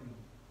pray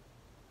that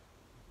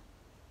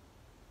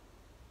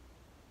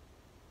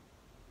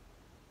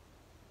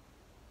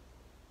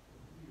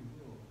do your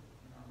will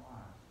in our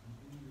lives, and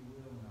do your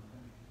will in our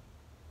country.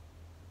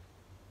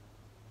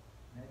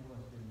 Enable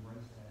us to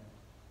embrace that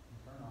and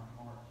turn our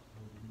hearts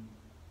toward you.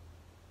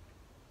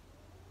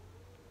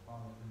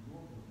 Father, for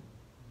your will,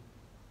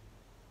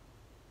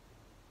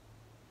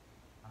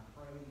 I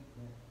pray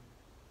that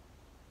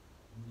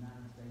the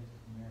United States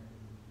of America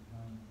would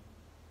become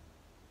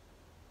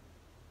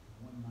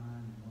one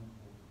mind and one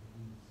voice, that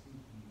we would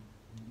seek you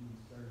and we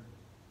would serve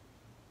you,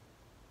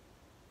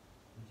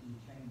 that you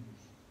would change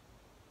us.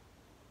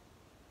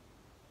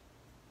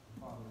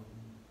 Father,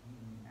 we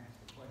even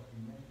asked the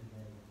question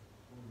yesterday,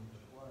 Lord, with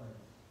the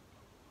floods,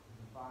 with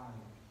the fire,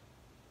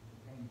 with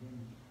the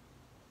pandemic,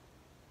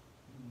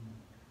 even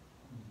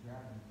on the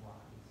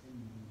dragonfly that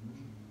seemed to be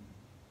moving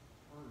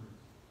birds.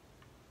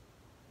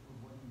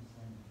 Lord, what are you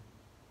saying?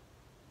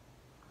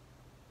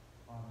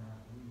 Father, I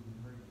believe we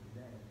heard it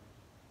today.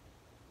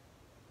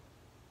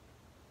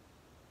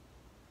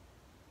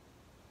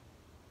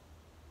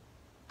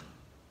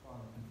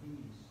 Father,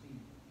 continue to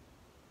speak.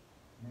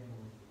 Enable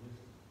us to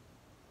listen.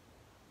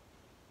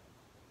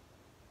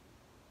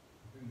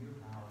 Through your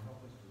power,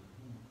 help us to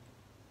repent,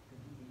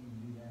 because we can't even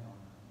do that on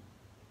our own.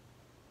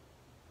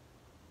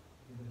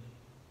 Give us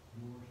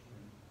your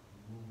strength,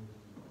 and your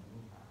wisdom, and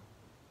your power,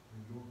 for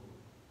your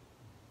glory.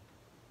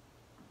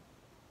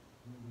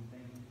 Lord, we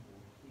thank you for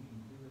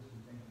speaking to us. We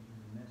thank you for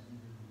your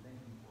messengers. We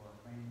thank you for our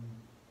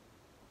families.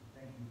 We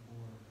thank you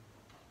for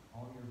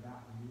all you're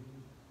about to do.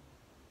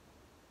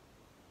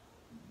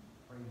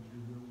 Pray that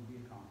your will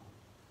be accomplished.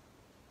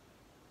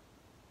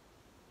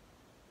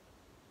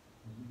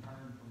 As we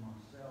turn from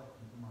ourselves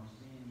and from our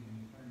sins and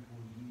we turn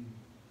towards you,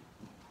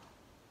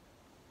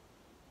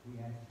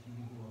 we ask that you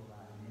be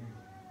glorified in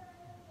everything.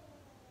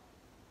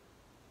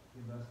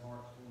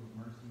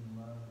 mercy and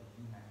love that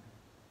you have.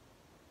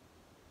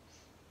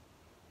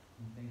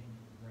 We thank you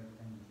for